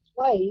right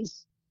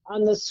place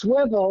on the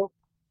swivel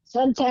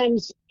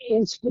sometimes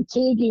is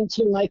fatiguing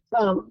to my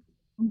thumb.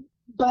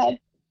 But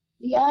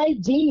the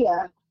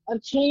idea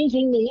of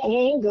changing the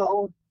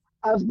angle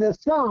of the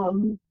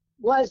thumb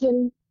was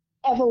an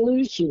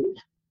evolution.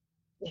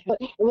 It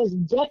was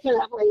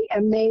definitely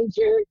a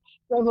major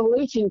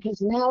revolution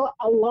because now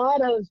a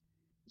lot of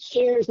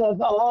shears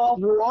of all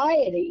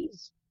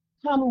varieties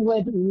come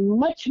with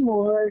much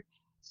more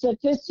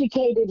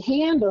sophisticated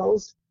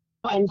handles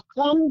and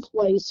thumb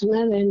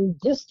placement and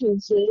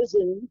distances.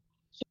 And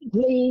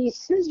the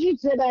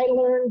scissors that I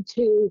learned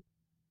to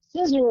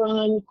scissor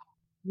on,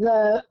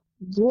 the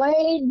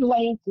blade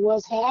length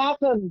was half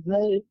of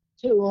the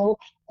tool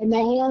and the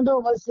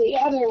handle was the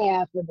other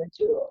half of the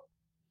tool,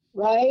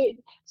 right?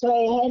 So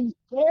I had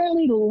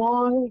fairly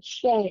long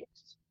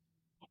shanks,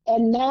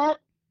 and that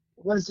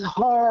was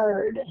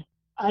hard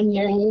on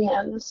your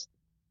hands.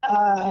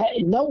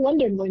 No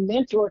wonder my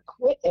mentor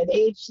quit at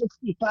age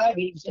 65.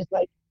 He was just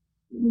like,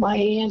 my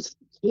hands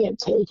can't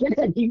take it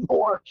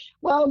anymore.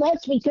 Well,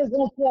 that's because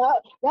that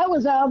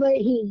was all that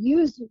he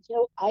used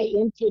until I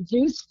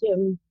introduced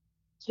him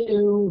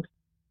to,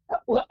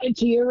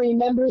 do you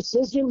remember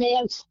Scissor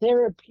Man's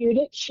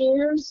therapeutic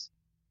shears?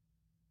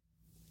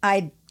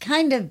 I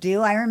kind of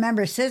do. I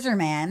remember Scissor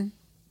Man.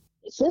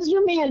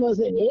 Scissor Man was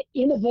an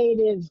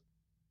innovative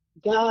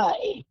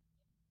guy.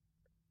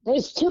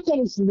 There's two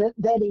things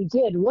that he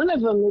did. One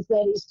of them is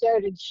that he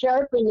started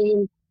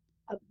sharpening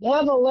a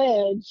bevel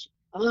edge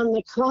on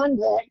the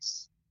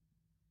convex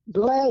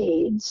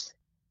blades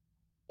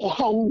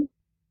and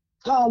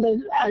called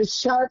it a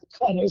sharp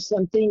cut or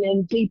something,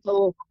 and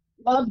people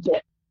loved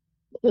it.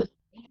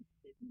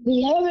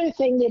 The other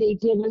thing that he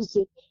did was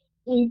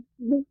he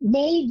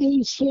made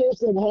these shears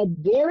that had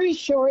very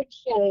short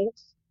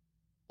shanks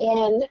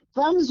and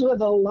thumbs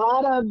with a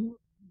lot of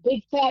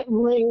big fat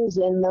rings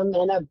in them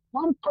and a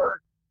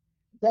bumper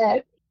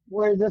that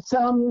where the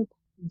thumb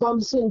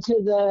bumps into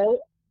the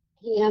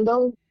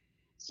handle.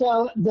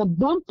 So the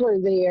bumper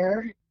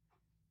there,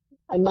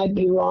 I might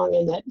be wrong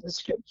in that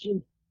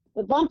description,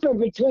 the bumper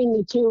between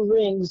the two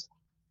rings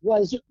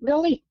was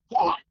really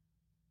fat,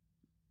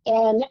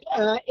 and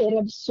it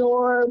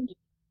absorbed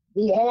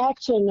the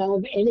action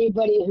of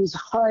anybody who's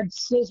hard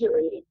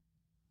scissoring,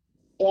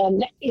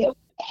 and it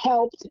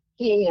helped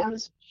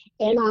hands.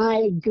 And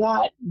I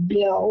got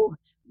Bill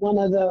one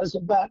of those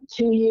about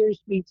 2 years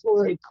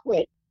before he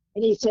quit,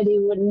 and he said he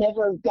would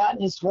never have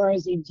gotten as far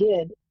as he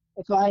did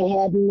if I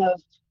hadn't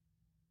have.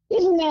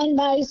 Isn't that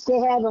nice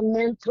to have a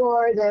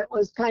mentor that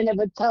was kind of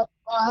a tough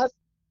boss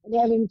and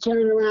have him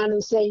turn around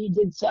and say you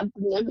did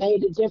something that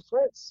made a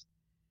difference?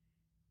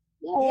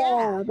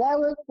 Yeah, that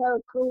was so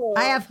cool.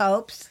 I have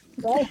hopes.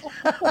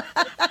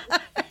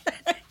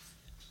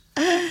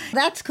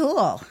 That's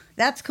cool.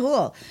 That's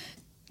cool.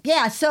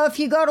 Yeah, so if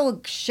you go to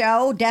a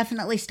show,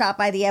 definitely stop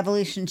by the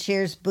Evolution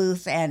Shears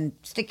booth and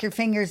stick your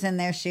fingers in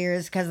their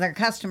shears because their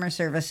customer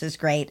service is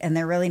great and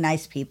they're really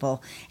nice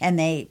people and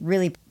they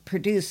really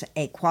produce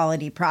a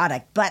quality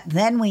product. But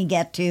then we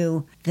get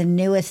to the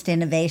newest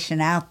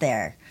innovation out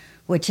there,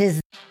 which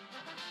is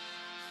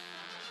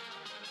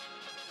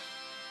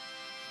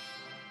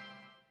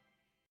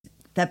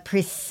the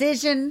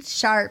precision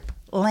sharp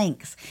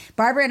links.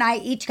 Barbara and I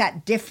each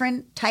got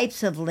different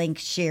types of link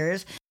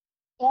shears.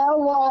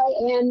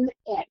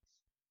 L-Y-N-X,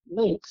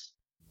 links.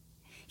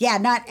 Yeah,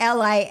 not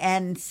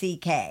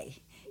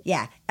L-I-N-C-K.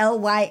 Yeah,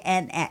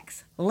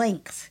 L-Y-N-X,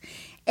 links.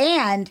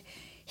 And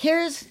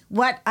here's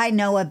what I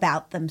know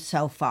about them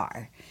so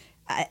far.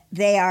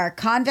 They are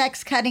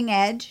convex cutting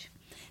edge.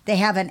 They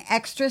have an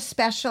extra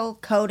special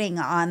coating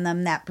on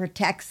them that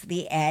protects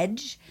the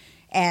edge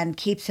and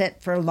keeps it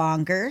for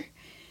longer.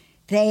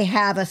 They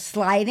have a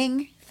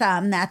sliding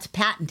thumb that's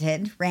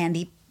patented.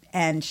 Randy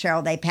and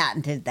Cheryl, they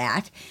patented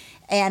that.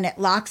 And it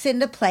locks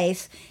into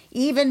place.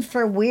 Even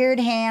for weird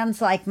hands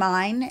like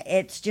mine,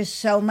 it's just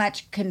so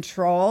much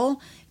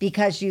control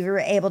because you're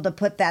able to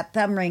put that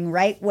thumb ring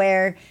right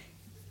where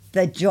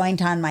the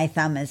joint on my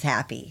thumb is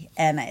happy.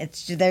 And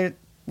they're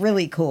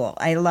really cool.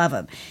 I love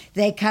them.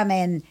 They come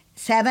in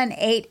 7,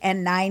 8,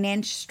 and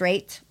 9-inch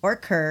straights or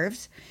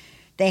curves.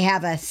 They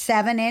have a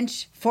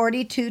 7-inch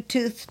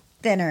 42-tooth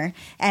thinner,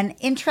 and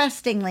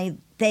interestingly,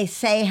 they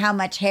say how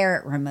much hair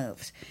it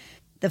removes.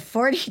 The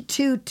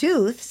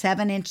 42-tooth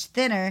 7-inch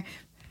thinner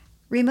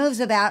removes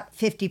about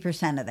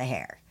 50% of the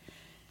hair.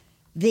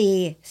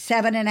 The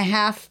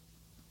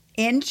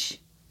 7.5-inch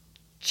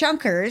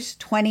chunkers,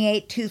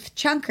 28-tooth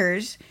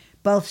chunkers,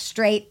 both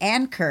straight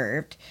and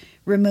curved,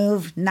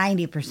 remove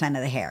 90%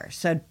 of the hair.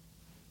 So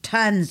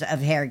tons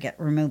of hair get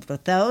removed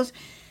with those.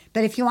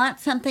 But if you want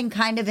something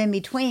kind of in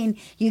between,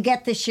 you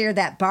get the shear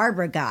that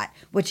Barbara got,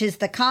 which is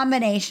the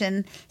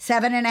combination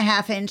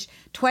 7.5-inch,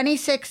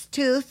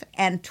 26-tooth,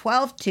 and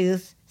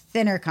 12-tooth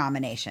thinner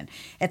combination.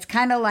 It's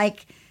kind of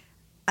like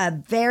a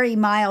very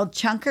mild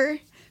chunker,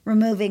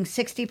 removing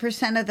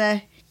 60% of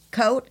the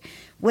coat,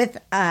 with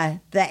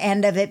the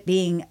end of it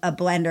being a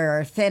blender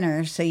or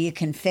thinner, so you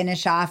can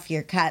finish off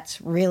your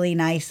cuts really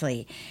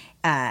nicely.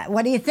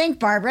 What do you think,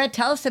 Barbara?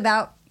 Tell us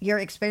about your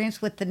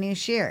experience with the new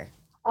shear.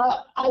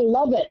 I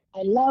love it.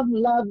 I love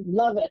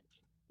it.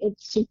 It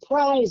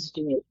surprised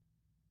me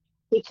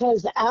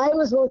because I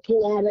was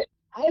looking at it.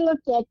 I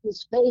looked at the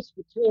space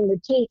between the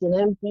teeth and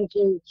I'm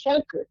thinking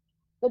chunker.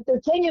 But the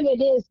thing of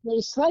it is,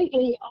 they're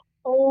slightly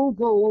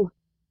oval.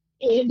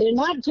 They're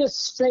not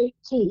just straight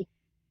teeth.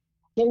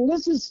 And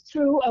this is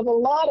true of a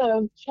lot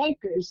of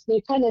chunkers.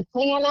 They kind of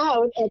fan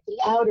out at the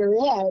outer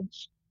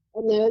edge,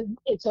 and then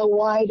it's a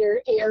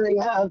wider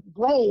area of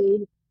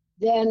blade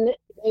than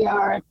they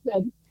are at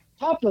the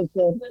top of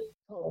the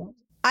hole.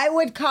 I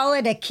would call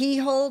it a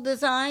keyhole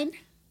design.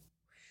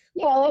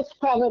 Yeah, that's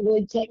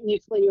probably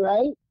technically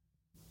right.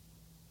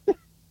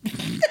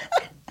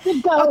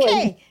 Keep going.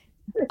 Okay,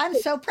 I'm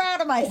so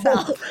proud of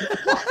myself.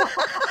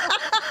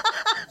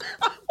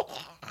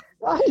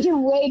 Why are you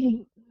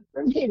waiting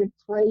for me to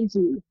praise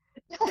you?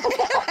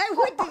 I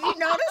would. Did you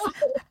notice?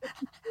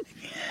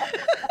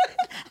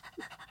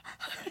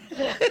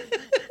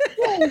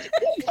 Good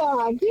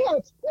dog.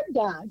 Yes, good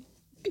dog.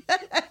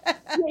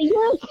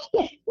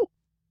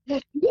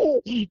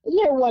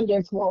 You're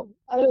wonderful.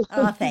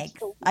 Oh, thanks.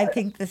 I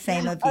think the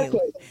same of you. Okay.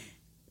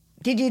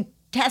 Did you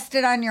test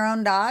it on your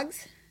own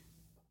dogs?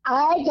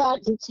 I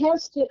got to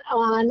test it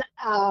on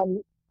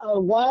a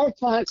wild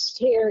fox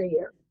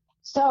terrier.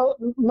 So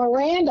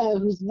Miranda,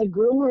 who's the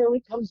groomer, who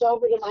comes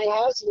over to my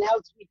house and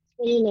helps me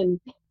clean and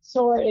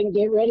sort and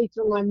get ready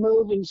for my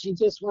move, and she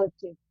just wants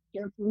to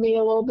care for me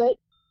a little bit.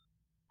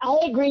 I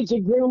agreed to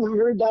groom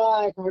her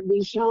dog, or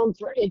Bichon,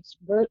 for its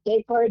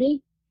birthday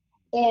party,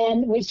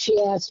 and which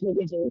she asked me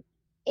to do.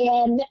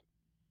 And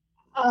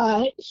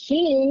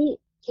she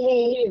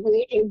came,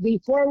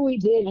 before we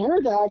did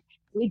her dog,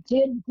 we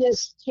did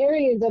this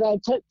terrier that I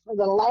took for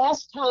the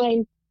last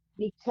time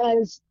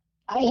because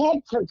I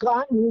had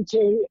forgotten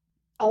to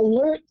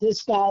alert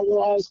this guy that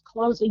I was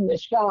closing the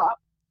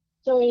shop.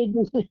 So he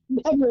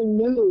never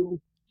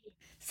knew.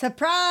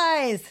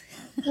 Surprise!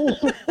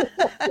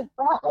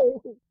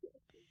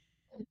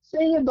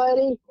 See you,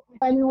 buddy.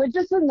 I mean, we're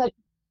just in the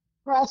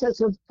process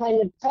of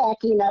kind of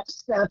packing up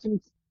stuff and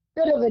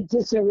bit of a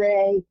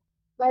disarray.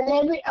 But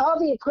all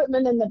the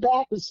equipment in the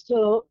back was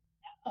still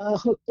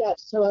hooked up.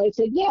 So I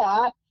said,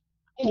 yeah,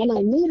 and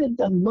I needed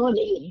the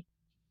money.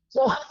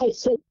 So I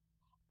said,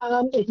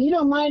 if you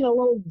don't mind a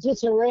little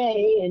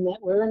disarray and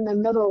that we're in the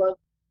middle of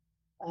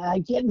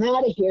getting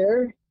out of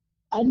here,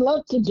 I'd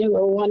love to do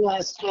it one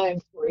last time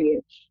for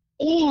you.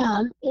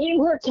 And it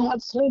worked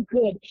out so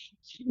good.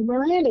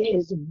 Miranda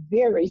is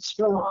very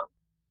strong.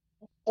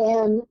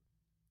 And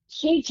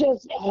she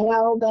just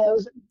held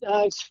those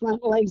dog's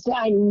front legs.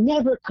 I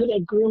never could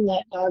have groomed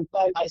that dog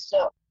by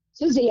myself.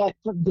 Susie, I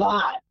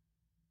forgot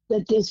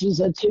that this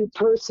was a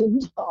two-person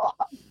dog.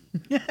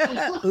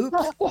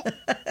 Oops.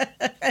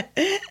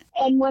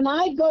 And when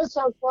I go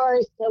so far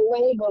as to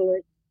label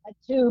it a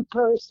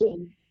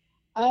two-person,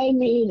 I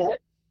mean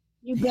it.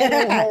 You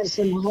better have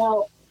some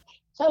help.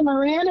 So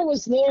Miranda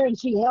was there and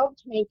she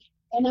helped me.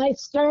 And I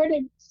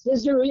started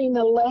scissoring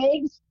the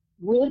legs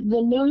with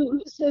the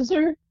new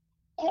scissor.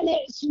 And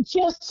it's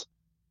just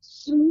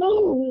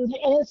smooth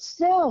as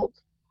silk.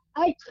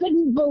 I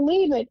couldn't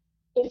believe it.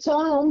 It's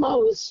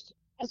almost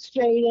a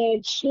straight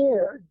edge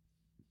shear.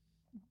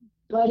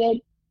 But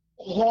it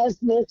has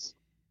this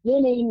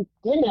thinning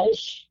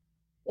finish.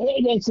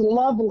 It's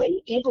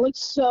lovely. It looks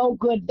so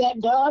good.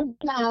 That dog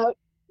now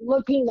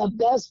looking the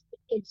best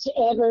it's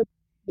ever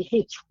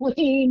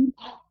between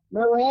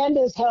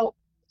Miranda's help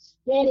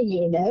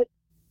steadying it.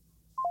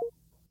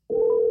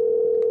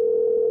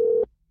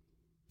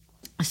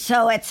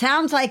 So it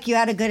sounds like you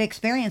had a good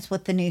experience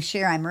with the new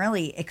shear. I'm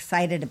really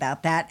excited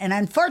about that. And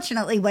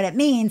unfortunately, what it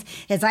means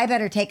is I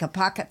better take a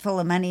pocket full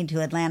of money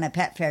to Atlanta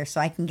Pet Fair so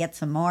I can get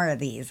some more of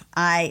these.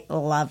 I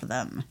love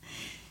them.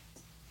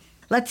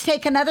 Let's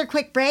take another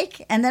quick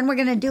break, and then we're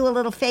going to do a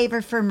little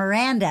favor for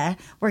Miranda.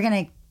 We're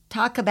going to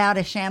talk about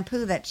a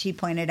shampoo that she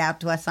pointed out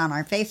to us on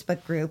our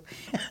Facebook group,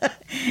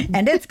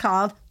 and it's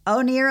called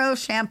Oneira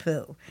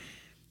shampoo.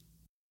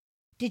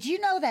 Did you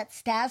know that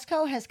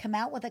Stasco has come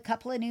out with a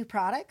couple of new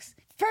products?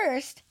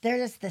 First, there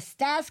is the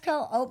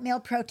Stasco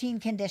Oatmeal Protein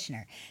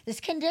Conditioner. This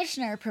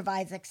conditioner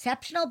provides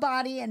exceptional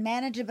body and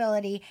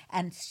manageability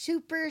and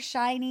super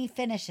shiny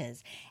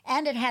finishes.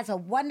 And it has a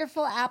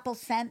wonderful apple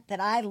scent that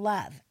I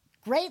love.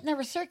 Great in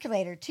the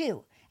recirculator,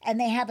 too. And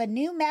they have a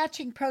new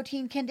matching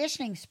protein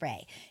conditioning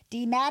spray,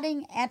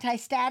 dematting,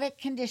 anti-static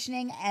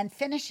conditioning, and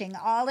finishing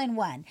all in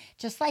one,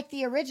 just like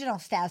the original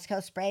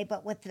Stasco spray,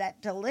 but with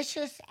that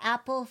delicious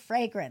apple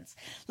fragrance.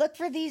 Look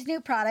for these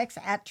new products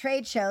at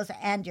trade shows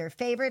and your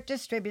favorite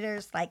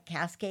distributors like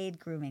Cascade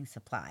Grooming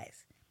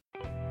Supplies.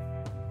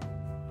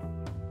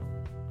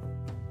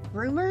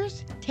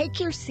 Groomers, take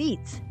your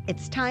seats.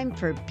 It's time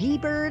for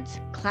B-Bird's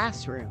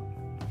Classroom.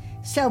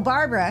 So,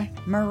 Barbara,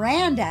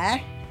 Miranda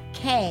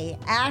Kay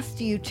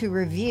asked you to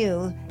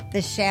review the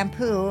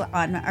shampoo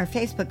on our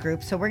Facebook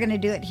group, so we're going to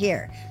do it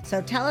here.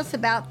 So tell us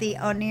about the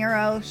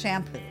Oneira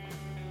shampoo.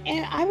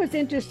 And I was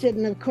interested,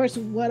 and of course,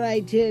 what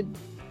I did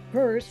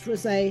first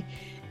was I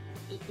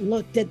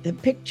looked at the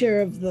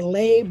picture of the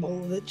label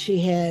that she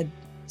had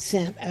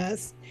sent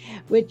us,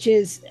 which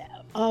is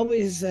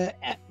always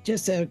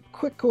just a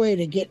quick way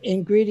to get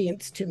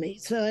ingredients to me.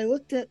 So I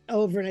looked it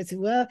over and I said,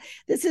 well,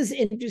 this is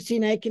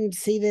interesting. I can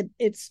see that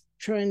it's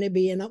trying to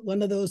be in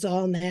one of those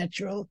all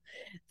natural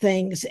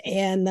things.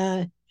 And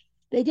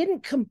they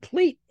didn't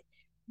complete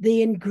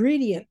the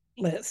ingredient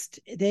list.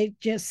 They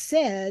just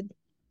said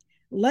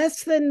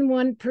less than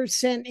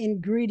 1%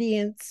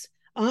 ingredients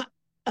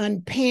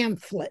on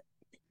pamphlet.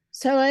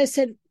 So I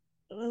said,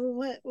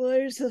 well,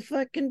 where's the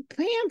fucking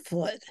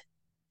pamphlet?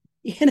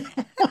 You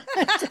know?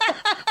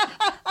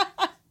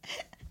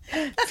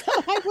 So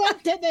I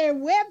went to their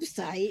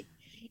website.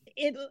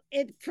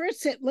 At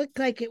first it looked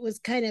like it was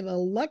kind of a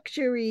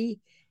luxury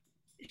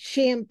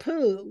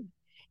shampoo.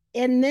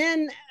 And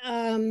then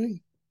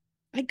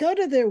I go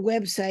to their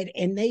website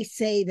and they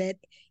say that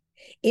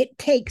it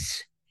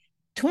takes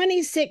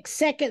 26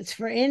 seconds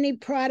for any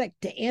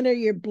product to enter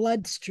your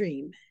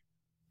bloodstream.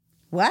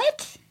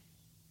 What?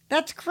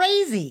 That's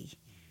crazy.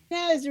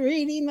 I was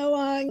reading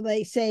along.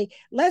 They say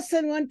less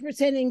than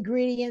 1%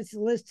 ingredients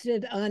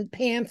listed on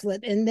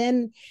pamphlet. And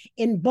then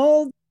in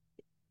bold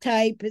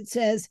type, it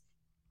says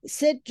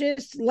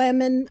citrus,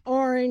 lemon,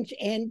 orange,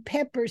 and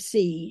pepper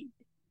seed.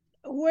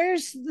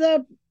 Where's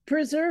the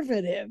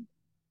preservative?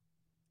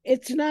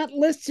 It's not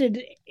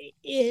listed.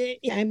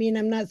 I mean,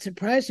 I'm not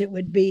surprised it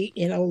would be,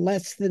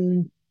 less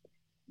than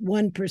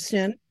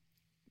 1%.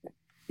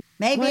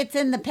 Maybe it's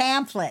in the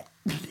pamphlet.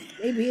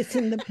 Maybe it's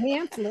in the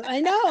pamphlet.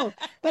 I know,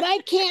 but I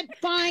can't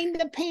find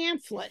the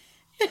pamphlet.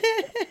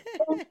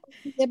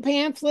 The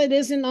pamphlet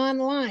isn't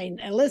online.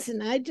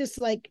 Listen, I just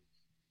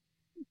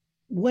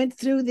went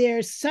through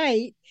their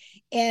site,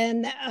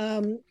 and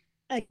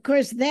of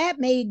course that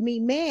made me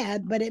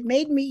mad, but it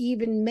made me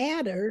even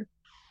madder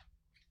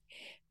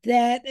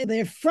that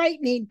they're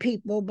frightening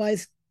people by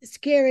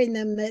scaring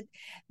them that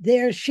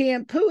their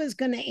shampoo is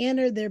going to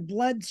enter their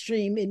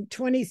bloodstream in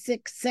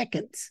 26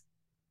 seconds.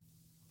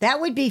 That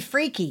would be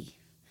freaky,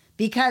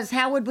 because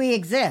how would we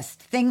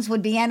exist? Things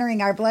would be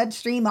entering our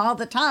bloodstream all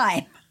the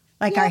time,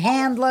 like our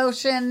hand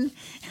lotion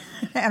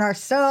and our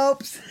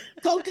soaps.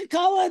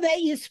 Coca-Cola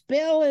that you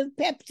spill and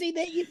Pepsi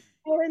that you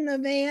pour in the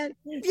van.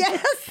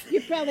 Yes.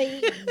 You're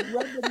probably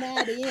rubbing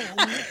that in.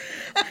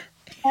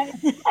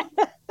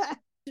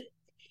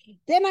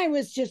 Then I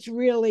was just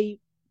really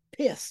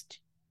pissed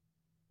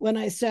when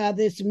I saw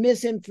this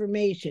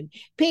misinformation.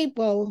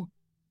 People,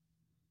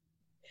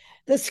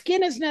 the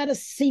skin is not a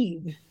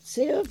sieve.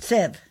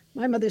 Sieve.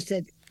 My mother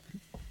said.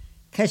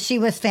 Because she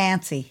was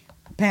fancy,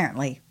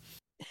 apparently.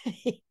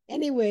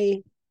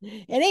 Anyway,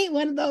 it ain't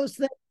one of those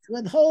things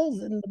with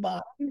holes in the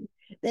bottom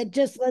that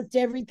just lets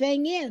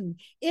everything in.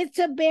 It's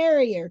a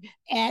barrier.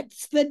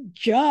 It's the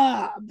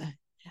job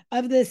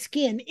of the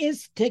skin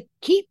is to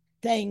keep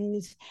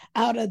things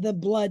out of the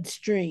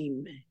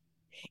bloodstream.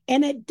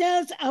 And it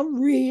does a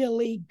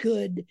really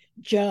good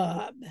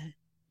job.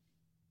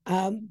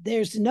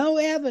 There's no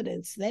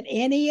evidence that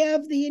any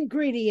of the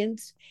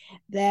ingredients,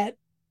 that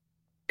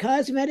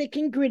cosmetic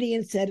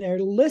ingredients that are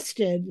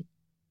listed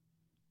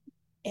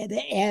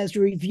as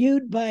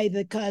reviewed by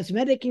the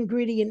Cosmetic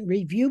Ingredient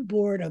Review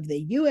Board of the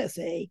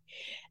USA,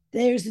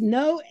 there's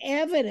no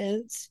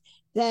evidence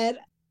that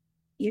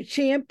your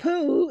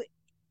shampoo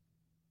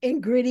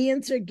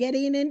ingredients are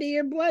getting into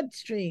your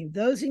bloodstream.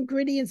 Those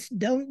ingredients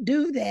don't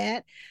do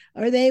that,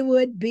 or they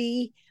would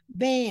be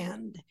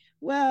banned.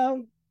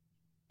 Well,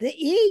 the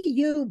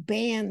EU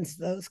bans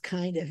those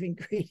kind of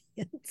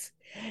ingredients.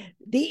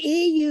 The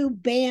EU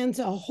bans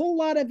a whole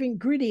lot of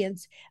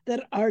ingredients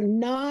that are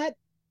not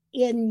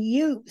in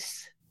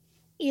use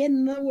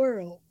in the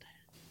world.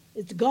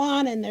 It's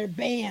gone and they're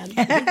banned.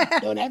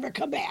 Don't ever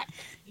come back.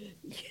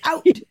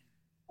 Out.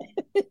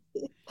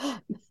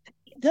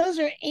 Those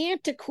are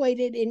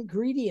antiquated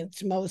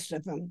ingredients, most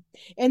of them,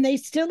 and they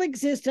still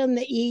exist on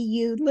the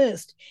EU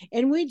list.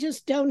 And we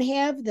just don't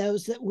have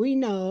those that we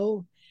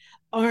know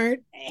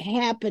aren't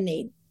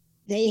happening.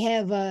 They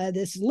have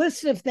this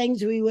list of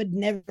things we would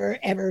never,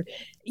 ever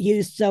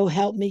use. So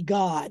help me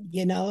God,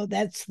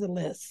 that's the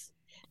list.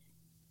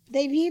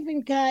 They've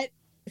even got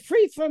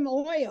free from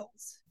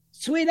oils,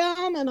 sweet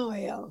almond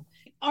oil,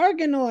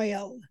 argan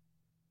oil,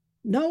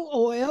 no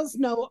oils,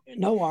 no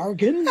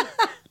argan,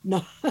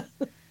 no.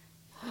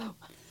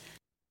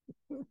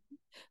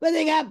 But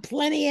they got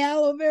plenty of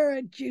aloe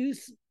vera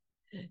juice.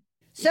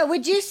 So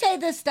would you say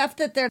the stuff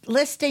that they're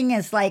listing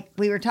is like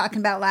we were talking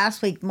about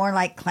last week, more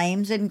like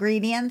claims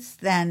ingredients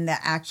than the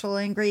actual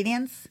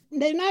ingredients?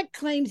 They're not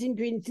claims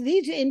ingredients.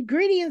 These are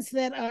ingredients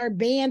that are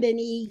banned in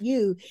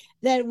EU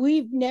that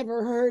we've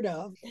never heard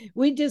of.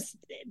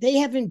 They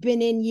haven't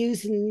been in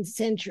use in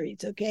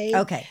centuries, okay?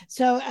 Okay.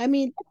 So, I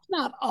mean, that's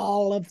not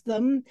all of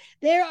them.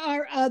 There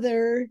are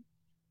other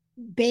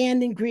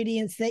banned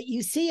ingredients that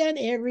you see on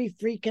every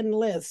freaking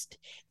list.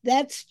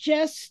 That's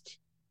just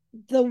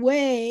the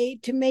way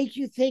to make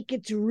you think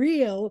it's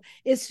real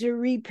is to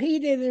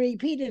repeat it and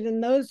repeat it.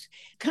 And those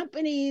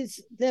companies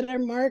that are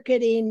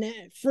marketing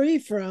free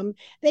from,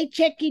 they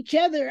check each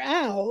other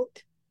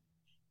out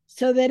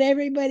so that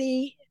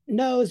everybody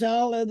knows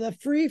all of the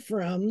free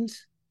froms.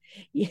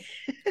 Yeah,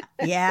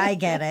 I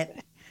get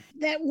it.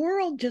 That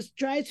world just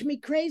drives me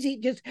crazy.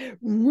 It just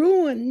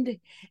ruined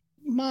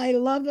my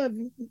love of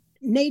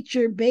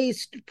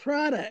nature-based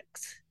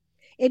products.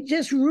 It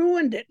just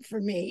ruined it for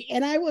me.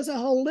 And I was a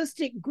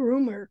holistic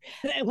groomer.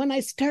 When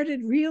I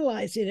started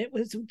realizing it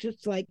was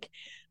just like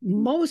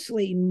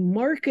mostly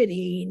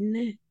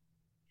marketing,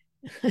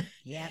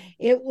 Yeah.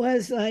 it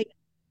was like,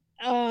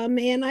 oh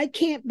man, I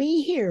can't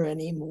be here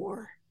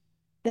anymore.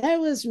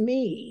 That was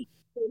me.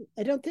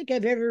 I don't think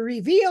I've ever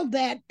revealed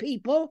that,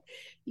 people.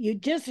 You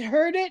just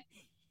heard it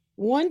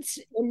once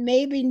and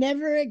maybe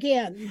never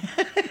again.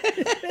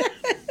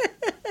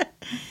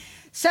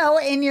 So,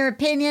 in your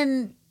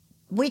opinion,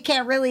 we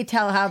can't really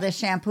tell how this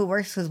shampoo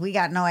works because we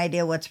got no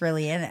idea what's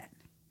really in it.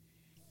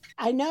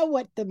 I know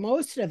what the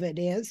most of it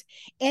is,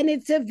 and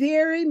it's a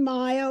very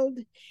mild,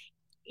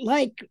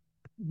 like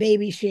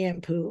baby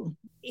shampoo.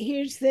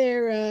 Here's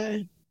their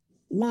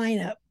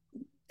lineup.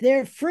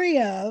 They're free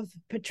of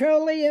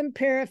petroleum,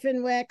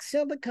 paraffin wax,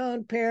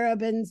 silicone,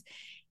 parabens,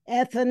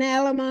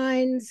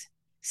 ethylamines,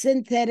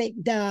 synthetic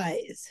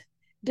dyes.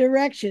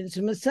 Directions: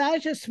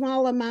 massage a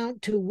small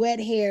amount to wet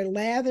hair,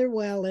 lather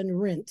well,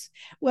 and rinse.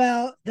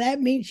 Well, that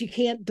means you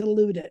can't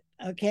dilute it,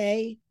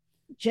 okay?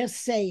 Just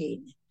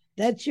saying.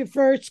 That's your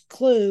first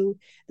clue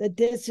that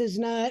this is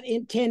not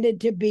intended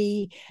to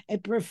be a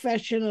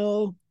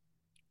professional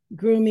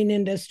grooming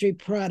industry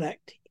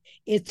product.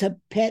 It's a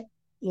pet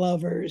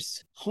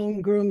lover's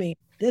home grooming.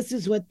 This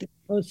is what they're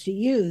supposed to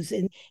use,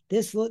 and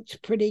this looks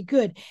pretty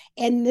good.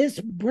 And this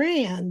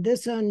brand,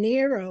 this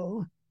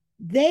Oneira,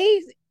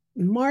 they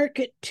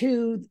market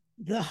to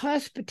the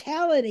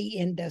hospitality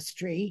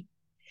industry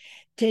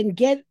to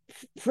get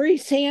free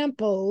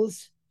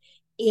samples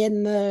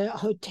in the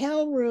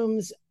hotel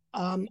rooms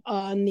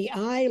on the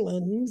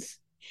islands,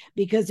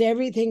 because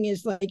everything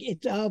is like,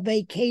 it's all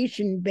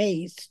vacation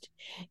based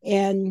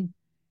and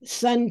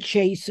sun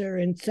chaser,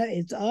 and so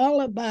it's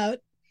all about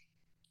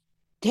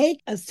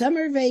take a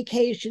summer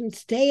vacation,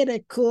 stay at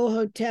a cool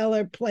hotel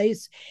or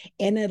place,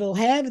 and it'll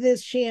have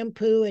this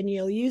shampoo and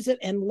you'll use it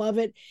and love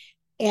it,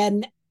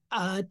 and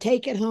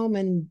take it home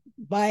and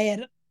buy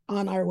it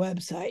on our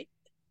website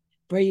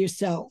for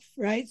yourself,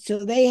 right?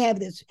 So they have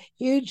this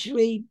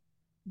hugely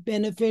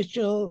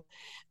beneficial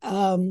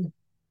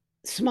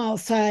small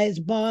size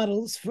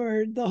bottles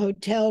for the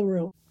hotel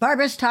room.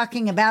 Barbara's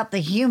talking about the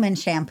human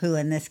shampoo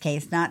in this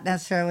case, not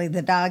necessarily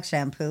the dog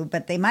shampoo,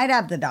 but they might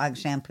have the dog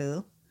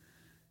shampoo.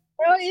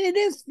 Well, it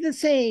is the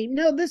same.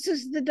 No, this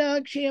is the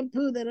dog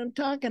shampoo that I'm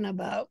talking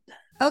about.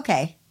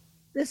 Okay.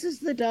 This is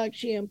the dog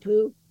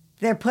shampoo.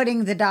 They're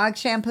putting the dog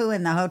shampoo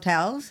in the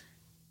hotels?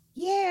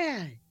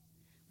 Yeah.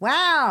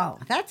 Wow,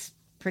 that's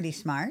pretty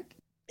smart.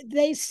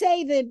 They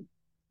say that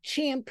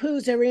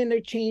shampoos are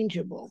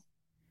interchangeable.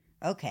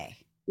 Okay.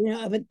 You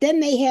know, but then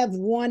they have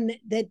one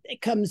that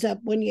comes up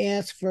when you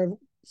ask for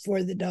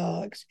the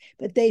dogs.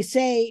 But they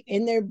say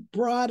in their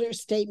broader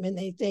statement,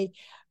 they say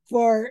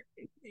for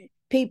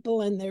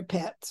people and their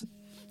pets.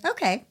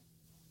 Okay.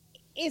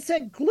 It's a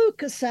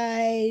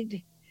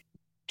glucoside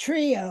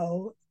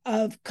trio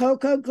of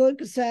cocoa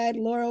glucoside,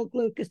 laurel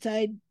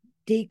glucoside,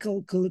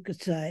 decyl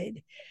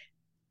glucoside,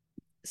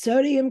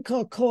 sodium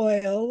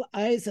cocoyl,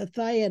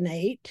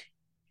 isothianate.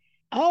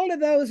 All of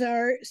those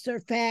are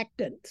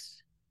surfactants.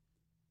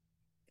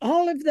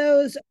 All of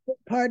those are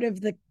part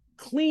of the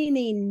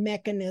cleaning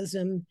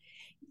mechanism.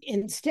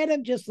 Instead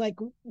of just like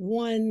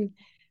one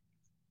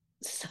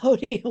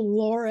sodium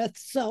lauryl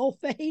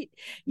sulfate,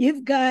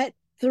 you've got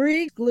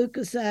 3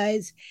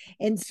 glucosides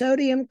and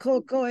sodium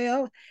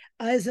cocoyl,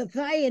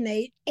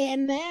 isothianate,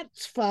 and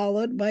that's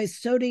followed by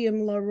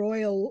sodium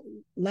lauryl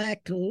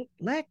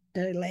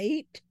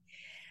lactylate,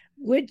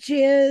 which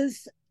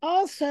is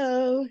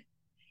also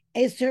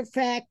a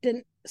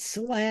surfactant /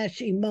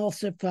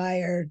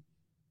 emulsifier,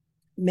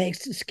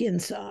 makes the skin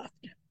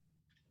soft.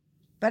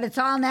 But it's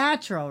all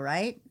natural,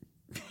 right?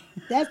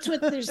 That's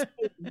what they're saying.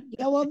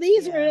 Yeah, well,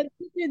 these are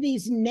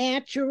these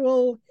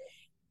natural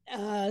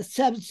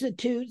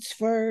substitutes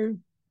for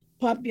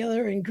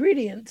popular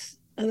ingredients.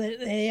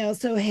 They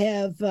also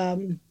have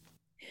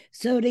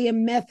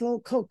sodium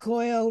methyl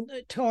cocoyl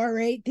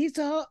taurate. These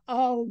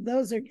all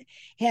those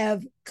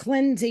have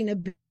cleansing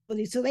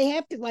ability. So they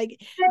have to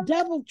like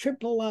double,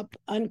 triple up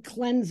on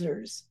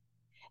cleansers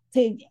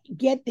to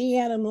get the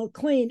animal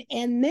clean.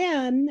 And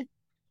then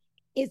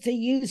it's a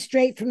use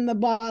straight from the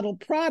bottle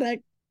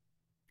product.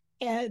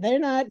 They're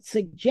not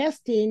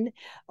suggesting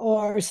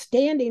or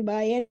standing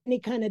by any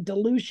kind of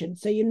dilution.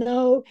 So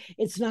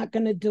it's not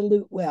going to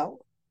dilute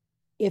well,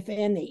 if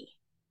any.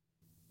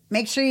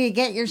 Make sure you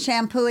get your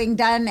shampooing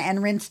done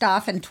and rinsed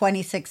off in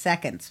 26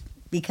 seconds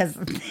because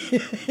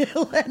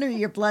it'll enter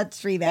your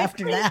bloodstream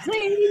after that.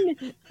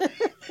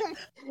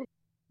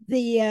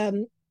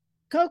 The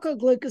cocoa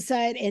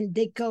glucoside and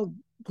deco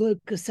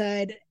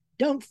glucoside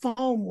don't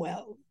foam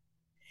well.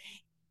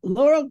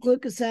 Laurel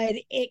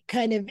glucoside, it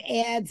kind of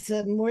adds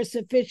a more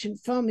sufficient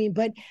foaming,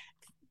 but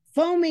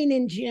foaming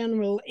in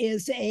general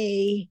is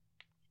a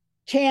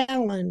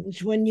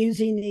challenge when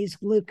using these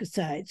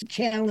glucosides,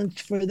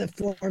 challenge for the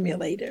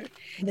formulator.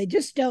 They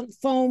just don't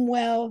foam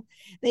well.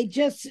 They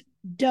just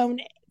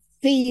don't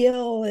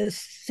feel as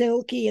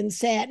silky and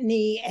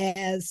satiny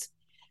as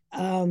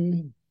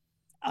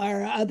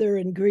our other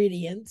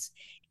ingredients.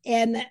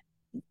 And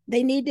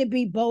they need to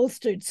be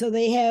bolstered. So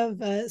they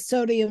have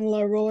sodium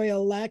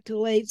lauryl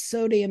lactylate,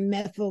 sodium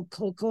methyl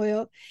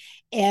cocoyl,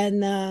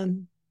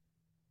 and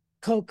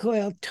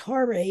cocoyl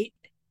taurate.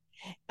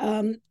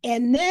 And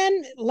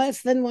then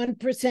less than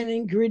 1%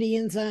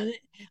 ingredients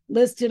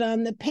listed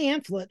on the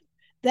pamphlet.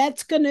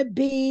 That's going to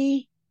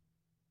be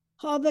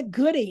all the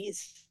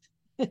goodies.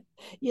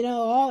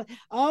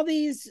 All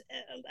these,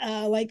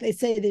 like they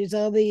say, there's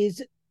all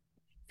these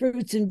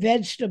fruits and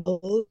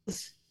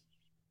vegetables,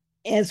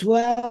 as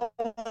well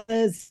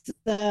as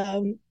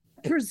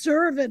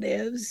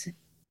preservatives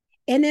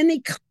and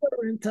any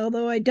colorant,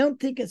 although I don't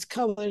think it's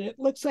colored. It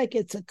looks like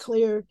it's a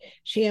clear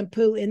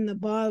shampoo in the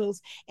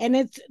bottles.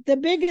 And the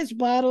biggest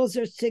bottles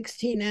are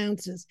 16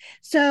 ounces.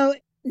 So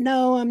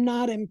no, I'm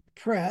not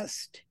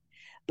impressed.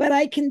 But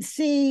I can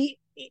see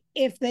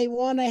if they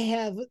want to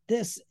have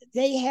this,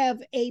 they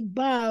have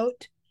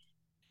about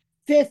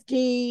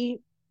 50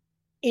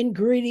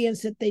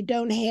 ingredients that they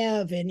don't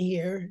have in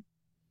here.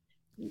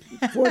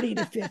 40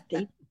 to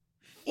 50.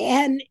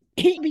 And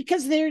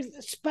because they're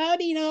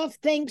spouting off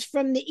things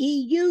from the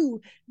EU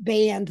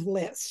banned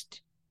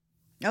list.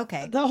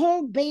 Okay. The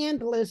whole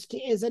banned list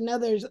is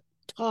another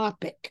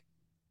topic.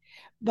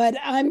 But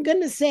I'm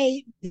going to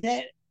say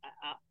that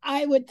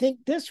I would think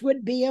this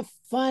would be a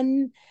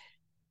fun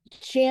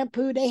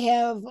shampoo to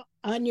have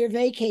on your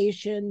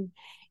vacation.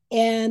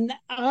 And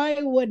I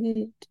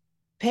wouldn't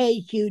pay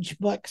huge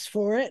bucks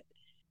for it.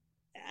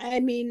 I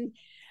mean,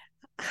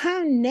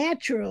 how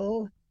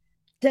natural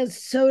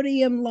does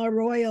sodium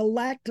lauryl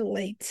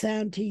lactylate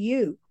sound to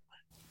you?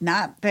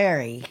 Not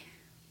very.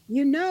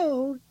 You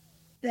know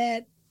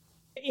that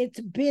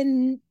it's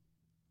been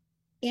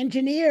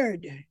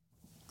engineered.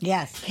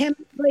 Yes.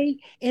 Chemically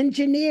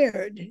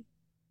engineered.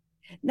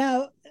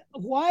 Now,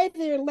 why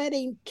they're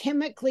letting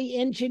chemically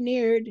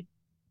engineered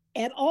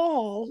at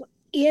all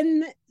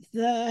in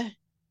the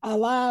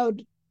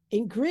allowed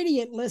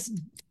ingredient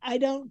list, I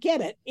don't get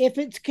it. If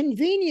it's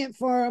convenient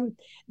for them,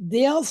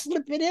 they'll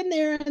slip it in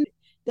there and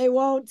they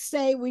won't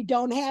say we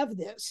don't have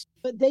this.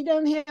 But they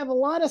don't have a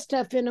lot of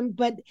stuff in them.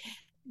 But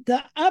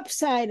the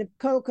upside of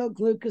cocoa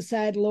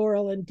glucoside,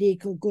 laurel, and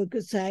deco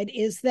glucoside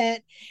is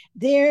that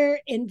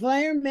they're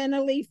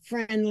environmentally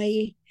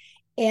friendly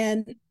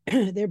and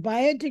they're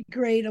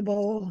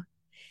biodegradable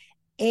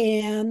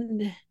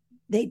and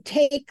they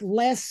take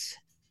less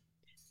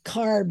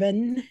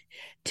carbon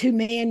to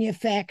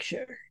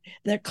manufacture.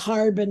 The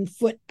carbon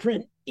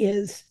footprint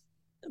is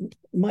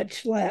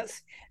much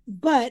less.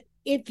 But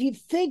if you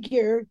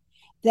figure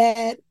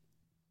that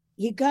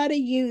you got to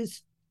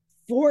use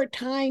 4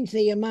 times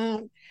the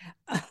amount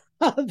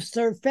of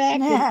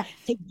surfactant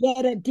to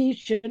get a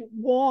decent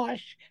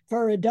wash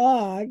for a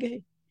dog,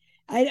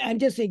 I'm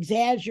just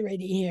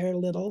exaggerating here a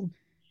little,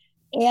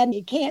 and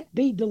it can't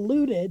be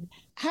diluted,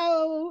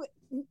 how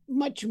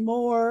much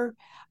more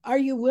are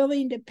you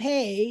willing to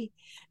pay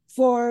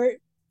for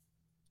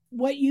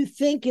what you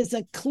think is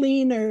a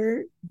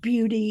cleaner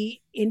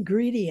beauty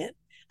ingredient?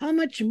 How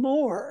much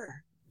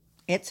more?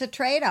 It's a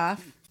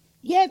trade-off.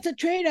 Yeah, it's a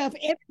trade-off.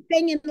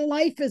 Everything in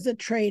life is a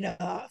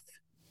trade-off.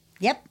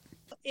 Yep.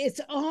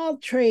 It's all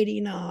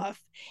trading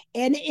off.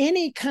 And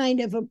any kind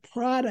of a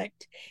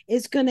product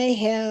is going to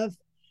have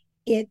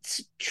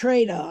its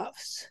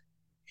trade-offs.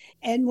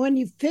 And when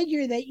you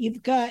figure that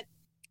you've got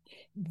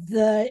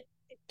the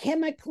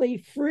chemically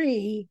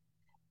free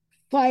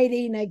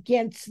fighting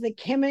against the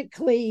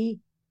chemically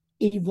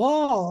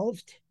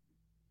evolved,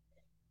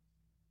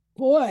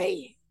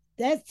 boy,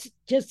 that's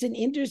just an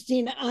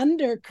interesting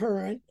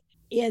undercurrent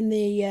in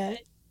the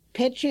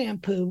pet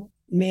shampoo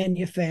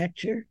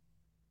manufacture.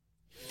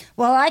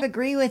 Well, I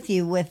agree with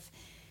you with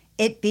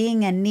it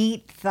being a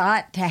neat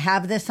thought to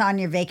have this on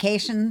your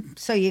vacation.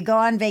 So you go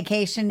on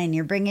vacation and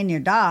you're bringing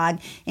your dog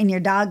and your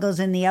dog goes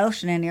in the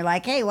ocean and you're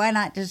like, hey, why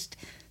not just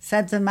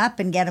set them up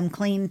and get them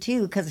clean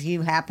too because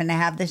you happen to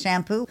have the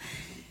shampoo.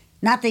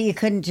 Not that you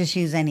couldn't just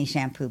use any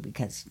shampoo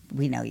because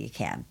we know you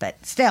can,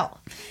 but still.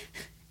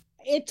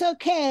 It's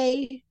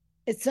okay.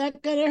 It's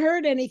not going to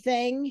hurt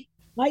anything.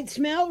 Might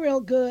smell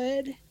real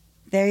good.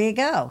 There you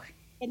go.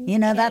 And, You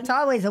know, that's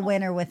always a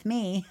winner with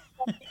me.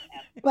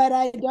 But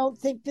I don't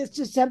think this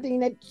is something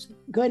that's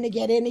going to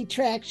get any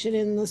traction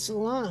in the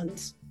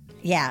salons.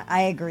 Yeah,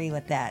 I agree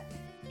with that.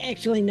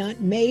 Actually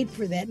not made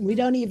for that. We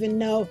don't even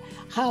know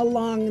how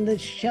long the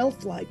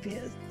shelf life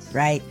is.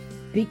 Right.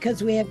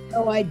 Because we have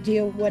no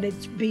idea what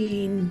it's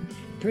being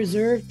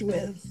preserved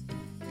with.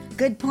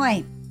 Good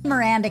point.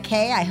 Miranda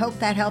Kay, I hope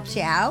that helps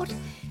you out.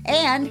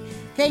 And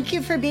thank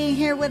you for being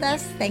here with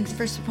us. Thanks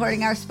for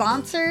supporting our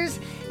sponsors.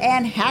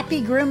 And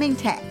happy grooming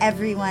to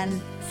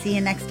everyone. See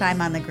you next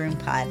time on the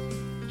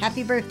GroomPod.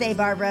 Happy birthday,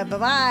 Barbara.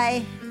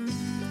 Bye-bye.